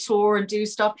to tour and do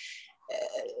stuff,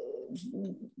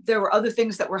 there were other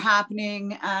things that were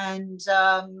happening. And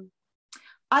I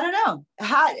don't know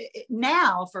how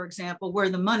now, for example, where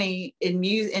the money in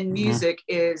music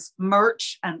is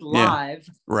merch and live.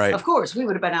 Yeah. Right. Of course, we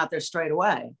would have been out there straight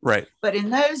away. Right. But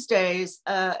in those days,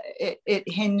 it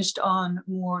hinged on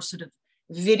more sort of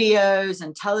videos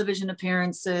and television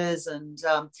appearances, and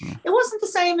it wasn't the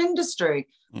same industry.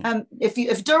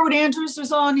 If Derwin Andrews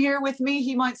was on here with me,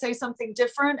 he might say something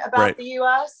different about the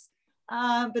US,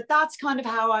 but that's kind of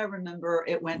how I remember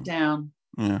it went down.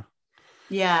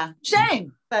 Yeah,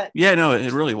 shame, but no,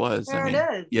 it really was. There it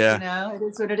is. Yeah, you know, it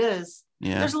is what it is.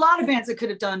 Yeah, there's a lot of bands that could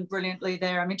have done brilliantly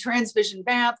there. I mean, Transvision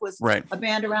Vamp was a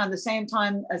band around the same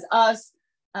time as us.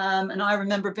 And I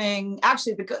remember being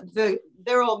actually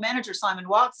their old manager, Simon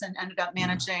Watson, ended up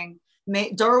managing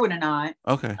Derwin and I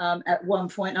at one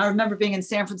point. And I remember being in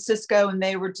San Francisco, and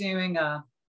they were doing a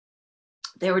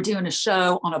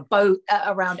show on a boat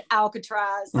around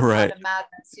Alcatraz, kind of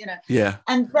madness, you know. Yeah.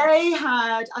 And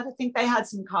I think they had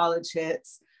some college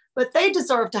hits, but they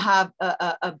deserved to have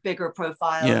a bigger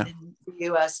profile in the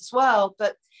US as well.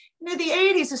 But you know, the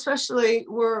 80s especially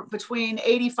were between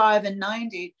 85 and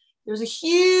 90. There was a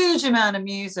huge amount of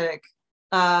music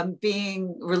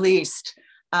being released,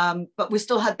 but we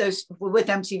still had those with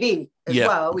MTV as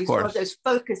well. We still had those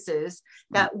focuses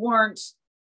that weren't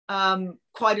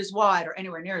quite as wide or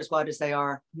anywhere near as wide as they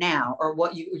are now, or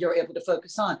what you're able to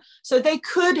focus on. So they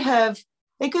could have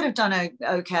done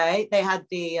okay. They had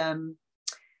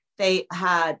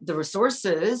the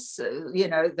resources, you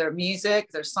know, their music,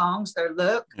 their songs, their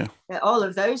look, all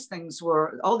of those ducks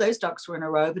were in a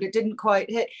row, but it didn't quite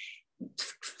hit.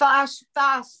 Fast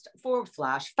forward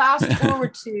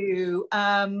to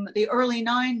the early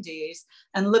 90s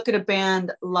and look at a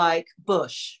band like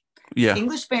Bush.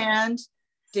 English band,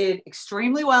 did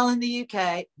extremely well in the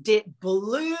UK,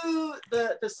 blew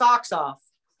the socks off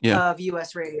of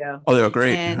US radio. Oh, they were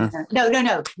great. And no,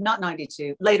 not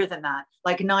 92. Later than that,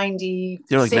 like 96,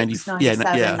 they're like 97,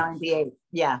 98.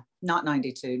 Yeah, not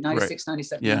 92, 96,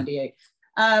 97, 98.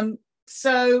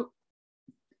 So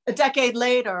a decade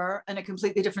later, and a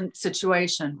completely different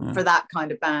situation for that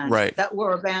kind of band. Right. That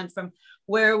were a band from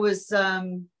where was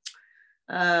God,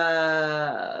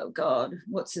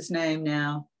 what's his name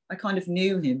now? I kind of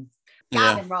knew him.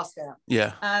 Gavin Rossdale.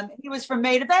 Yeah. He was from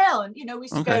Maida Vale, and you know, we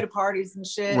used to go to parties and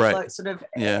shit, like sort of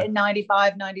in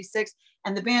 95, 96.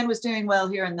 And the band was doing well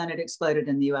here, and then it exploded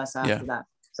in the US after that.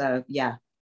 So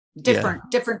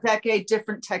different decade,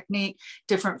 different technique,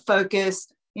 different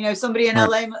focus. You know, somebody in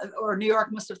LA or New York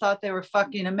must have thought they were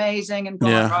fucking amazing and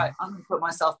going, right, I'm gonna put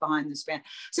myself behind this band.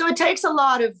 So it takes a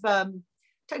lot of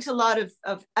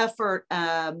effort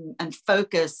and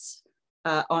focus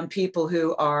on people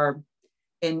who are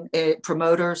in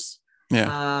promoters,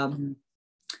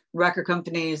 record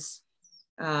companies,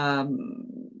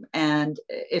 and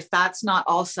if that's not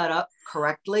all set up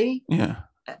correctly,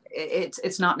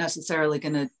 it's not necessarily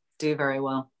going to do very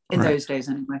well in those days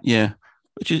anyway. Yeah.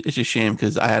 It's a shame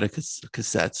because I had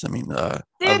cassettes. I mean,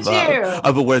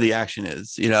 of where the action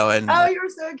is, you know. And you're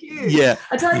so cute. Yeah,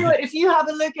 I tell you what. If you have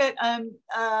a look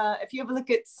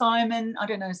at Simon, I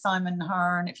don't know Simon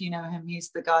Hearn. If you know him, he's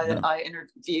the guy that I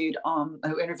interviewed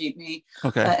who interviewed me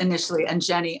initially, and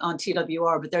Jenny on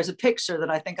TWR. But there's a picture that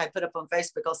I think I put up on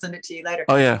Facebook. I'll send it to you later.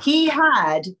 Oh yeah. He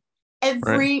had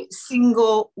every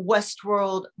single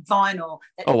Westworld vinyl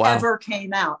that ever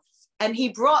came out. And he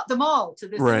brought them all to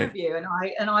this interview,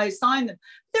 and I signed them.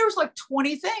 There was like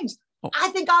 20 things. I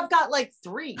think I've got like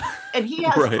 3, and he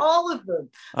has all of them.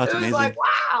 That's amazing. Like,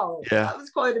 wow, that was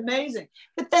quite amazing.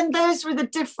 But then those were the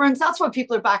difference. That's why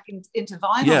people are back into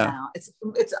vinyl now. It's.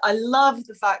 I love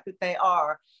the fact that they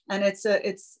are, and it's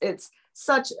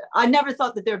such. I never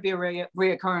thought that there'd be a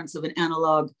reoccurrence of an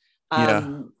analog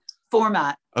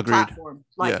format platform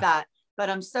like that.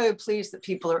 But I'm so pleased that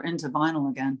people are into vinyl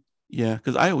again. Yeah,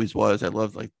 because I always was. I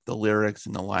loved like the lyrics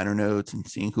and the liner notes and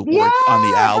seeing who worked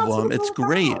on the album. It's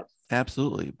great.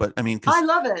 Absolutely. But I mean, I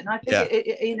love it. And I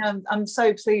think, I'm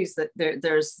so pleased that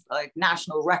there's like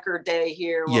National Record Day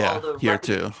here.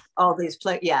 All these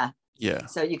Yeah.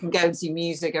 So you can go and see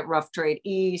music at Rough Trade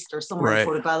East or somewhere in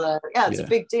Portobello. Yeah, it's a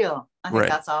big deal. I think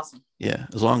that's awesome. Yeah.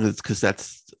 As long as because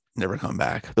that's never come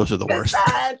back. Those are the worst.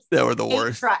 They were the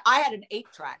worst. I had an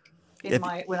 8-track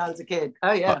when I was a kid.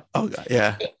 Oh, yeah. Oh God.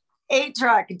 Yeah.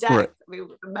 8-track deck. I mean,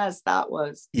 what a mess that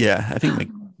was. Yeah, I think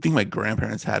my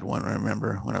grandparents had one. I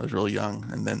remember when I was really young,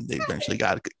 and then they eventually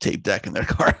got a tape deck in their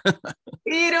car.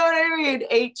 You know what I mean?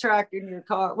 8-track in your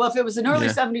car. Well, if it was an early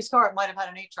 70s car, it might have had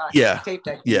an 8-track tape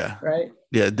deck. Yeah. Right.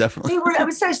 Yeah, definitely. I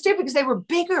was so stupid because they were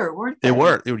bigger, weren't they? They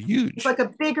were huge. It's like a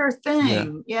bigger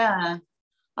thing. Yeah.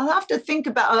 I'll have to think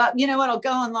about. You know what? I'll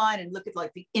go online and look at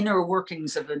like the inner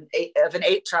workings of an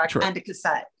 8-track and a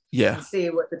cassette. Yeah. And see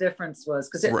what the difference was,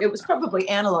 because it was probably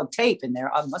analog tape in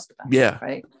there. I must have been. Yeah.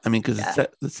 Right. I mean, because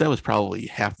the set was probably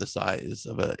half the size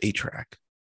of an 8-track.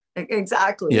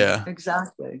 Exactly. Yeah.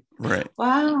 Exactly. Right.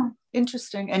 Wow.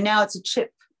 Interesting. And now it's a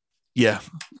chip. Yeah.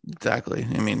 Exactly.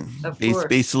 I mean,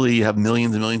 basically you have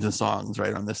millions and millions of songs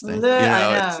right on this thing.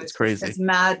 I know. It's crazy. It's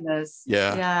madness.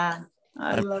 Yeah. Yeah.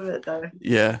 I love it though.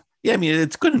 Yeah. Yeah. I mean,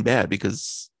 it's good and bad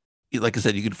because, like I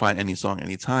said, you can find any song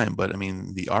anytime, but I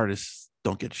mean, the artists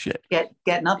don't get shit. Get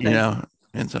nothing.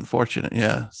 It's unfortunate.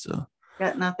 Yeah. So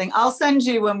get nothing. I'll send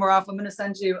you when we're off. I'm going to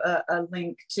send you a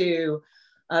link to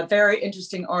a very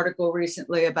interesting article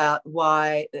recently about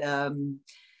why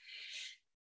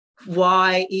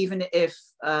even if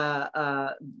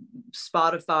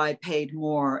Spotify paid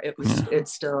more,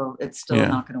 it's still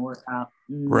not going to work out.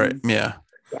 Right. Yeah.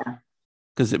 Yeah.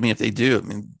 Because I mean, if they do, I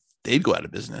mean, they'd go out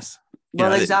of business.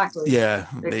 Exactly.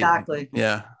 Exactly.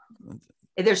 Yeah.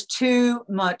 There's too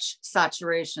much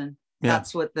saturation.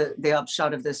 That's what the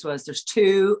upshot of this was. There's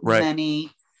too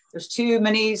many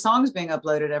songs being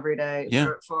uploaded every day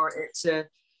for it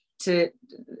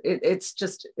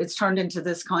it's turned into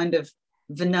this kind of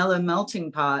vanilla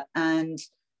melting pot. And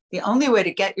the only way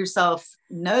to get yourself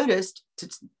noticed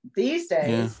these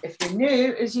days, if you're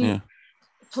new, is you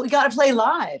got to play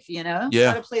live, got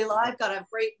to play live, got to have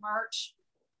great merch.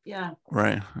 Yeah.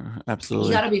 Right. Absolutely.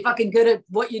 You got to be fucking good at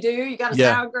what you do. You got to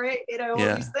sound great. All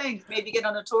these things. Maybe get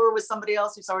on a tour with somebody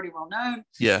else who's already well known.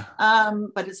 Yeah.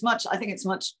 But I think it's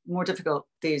much more difficult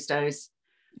these days.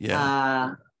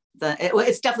 Yeah.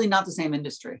 It's definitely not the same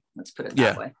industry. Let's put it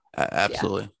that way.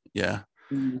 Absolutely. Yeah.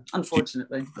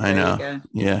 Unfortunately. I know.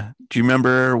 Yeah. Do you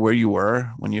remember where you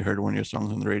were when you heard one of your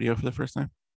songs on the radio for the first time?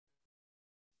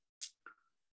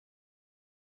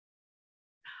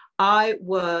 I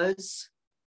was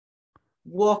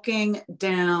walking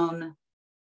down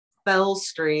Bell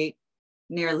Street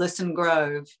near Lisson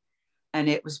Grove, and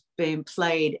it was being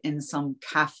played in some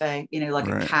cafe, like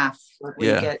a cafe where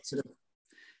you get sort of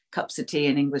cups of tea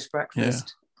and English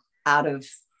breakfast out of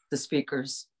the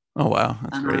speakers. Oh wow,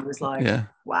 that's great. I was like,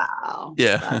 wow,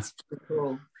 that's pretty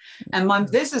cool. And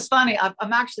this is funny.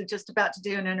 I'm actually just about to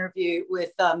do an interview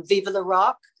with Viva La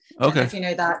Rock. Okay, if you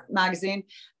know that magazine.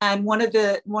 And one of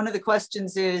the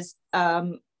questions is,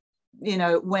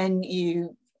 when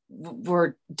you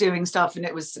were doing stuff and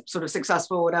it was sort of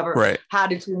successful or whatever, how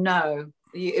did you know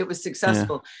it was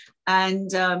successful?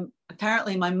 And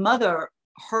apparently my mother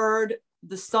heard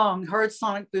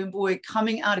Sonic Boom Boy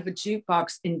coming out of a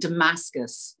jukebox in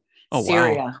Damascus,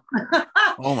 Syria. Wow.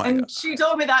 Oh my and God. She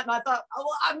told me that, and I thought,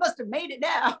 I must have made it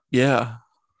now. Yeah.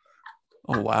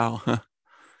 Oh wow.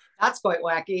 That's quite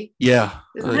wacky. Yeah.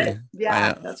 Isn't it?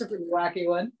 Yeah, that's a pretty wacky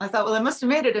one. I thought, well, I must have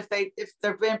made it if they've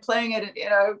been playing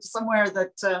it, somewhere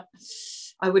that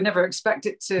I would never expect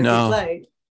it to be played.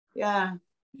 Yeah.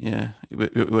 Yeah. We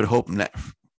would hope that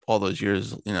all those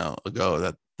years, ago,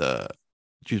 that the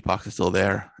juice box is still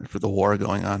there for the war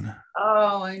going on.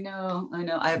 Oh, I know.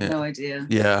 I have no idea.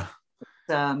 Yeah.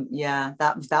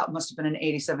 That must have been in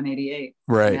 87, 88.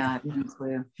 Right. Yeah, I have no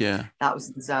clue. Yeah. That was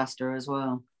a disaster as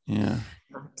well. Yeah.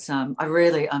 But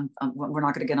we're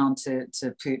not going to get on to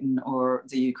Putin or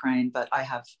the Ukraine, but I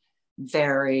have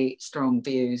very strong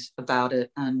views about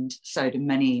it, and so do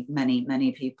many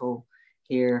people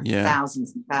here. Yeah.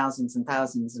 Thousands and thousands and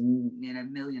thousands, and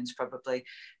millions probably,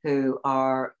 who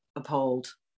are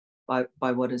appalled by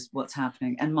what's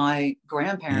happening. And my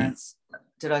grandparents,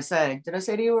 did I say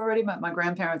to you already? My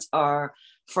grandparents are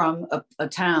from a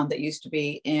town that used to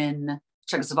be in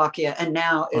Czechoslovakia and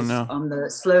now is on the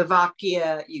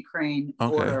Slovakia-Ukraine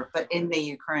border, but in the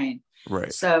Ukraine.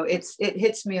 Right. So it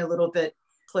hits me a little bit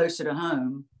closer to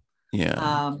home.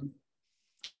 Yeah.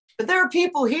 But there are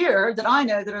people here that I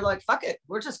know that are like, fuck it,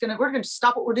 we're gonna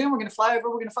stop what we're doing. We're gonna fly over.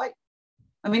 We're gonna fight.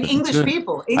 I mean, English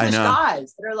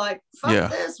guys that are like, fuck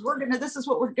this. This is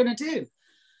what we're gonna do.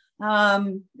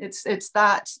 It's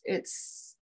that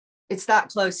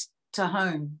close to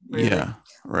home. Really. Yeah.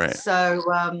 Right. So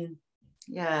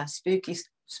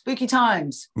spooky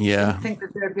times. Yeah. I think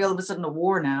that there'd be all of a sudden a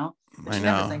war now. I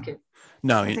know. Never think it.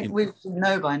 No, I think we should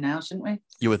know by now, shouldn't we?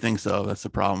 You would think so. That's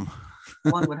the problem.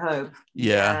 One would hope.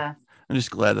 Yeah. I'm just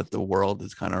glad that the world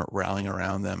is kind of rallying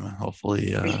around them.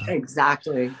 Hopefully.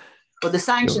 Exactly. Well, the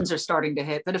sanctions are starting to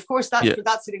hit, but of course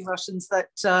that's hitting Russians that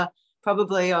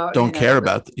probably don't care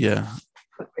about.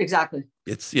 Exactly.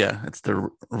 It's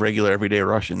the regular everyday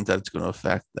Russians that it's going to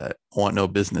affect, that want no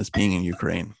business being in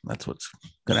Ukraine. That's what's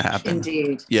going to happen.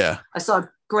 Indeed. Yeah. I saw a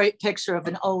great picture of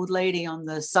an old lady on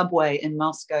the subway in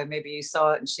Moscow. Maybe you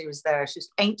saw it, and she was there. She's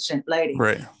an ancient lady.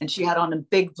 Right. And she had on a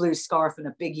big blue scarf and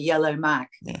a big yellow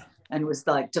Mac. Yeah. And was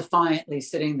like defiantly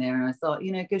sitting there. And I thought,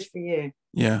 good for you.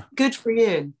 Yeah. Good for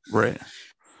you. Right.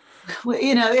 Well,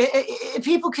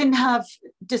 people can have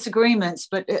disagreements,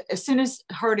 but as soon as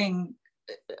hurting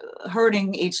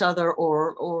each other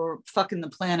or fucking the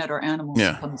planet or animals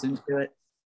comes into it,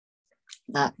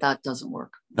 that doesn't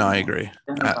work. No, I agree.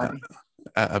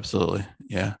 Absolutely.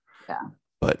 Yeah.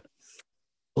 But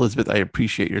Elizabeth, I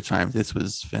appreciate your time. This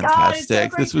was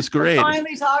fantastic. This was great.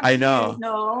 Finally talking I know. To you.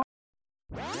 No.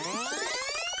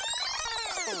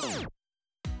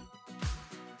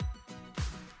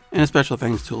 And a special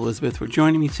thanks to Elizabeth for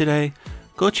joining me today.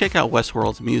 Go check out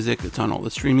Westworld's music. It's on all the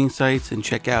streaming sites, and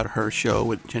check out her show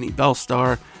with Jenny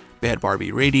Bellstar, Bad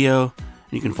Barbie Radio.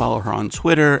 And you can follow her on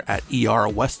Twitter at ER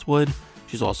Westwood.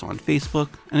 She's also on Facebook.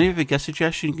 And if you have a guest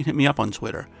suggestion, you can hit me up on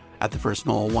Twitter at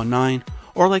 @TheFirstNoel19,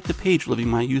 or like the page Living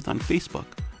My Youth on Facebook.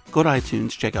 Go to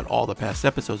iTunes, check out all the past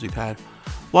episodes we've had.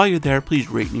 While you're there, please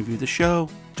rate and review the show.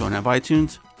 Don't have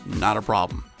iTunes? Not a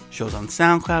problem. Show's on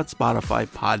SoundCloud, Spotify,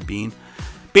 Podbean.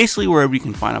 Basically, wherever you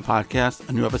can find a podcast.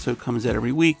 A new episode comes out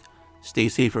every week. Stay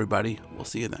safe, everybody. We'll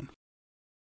see you then.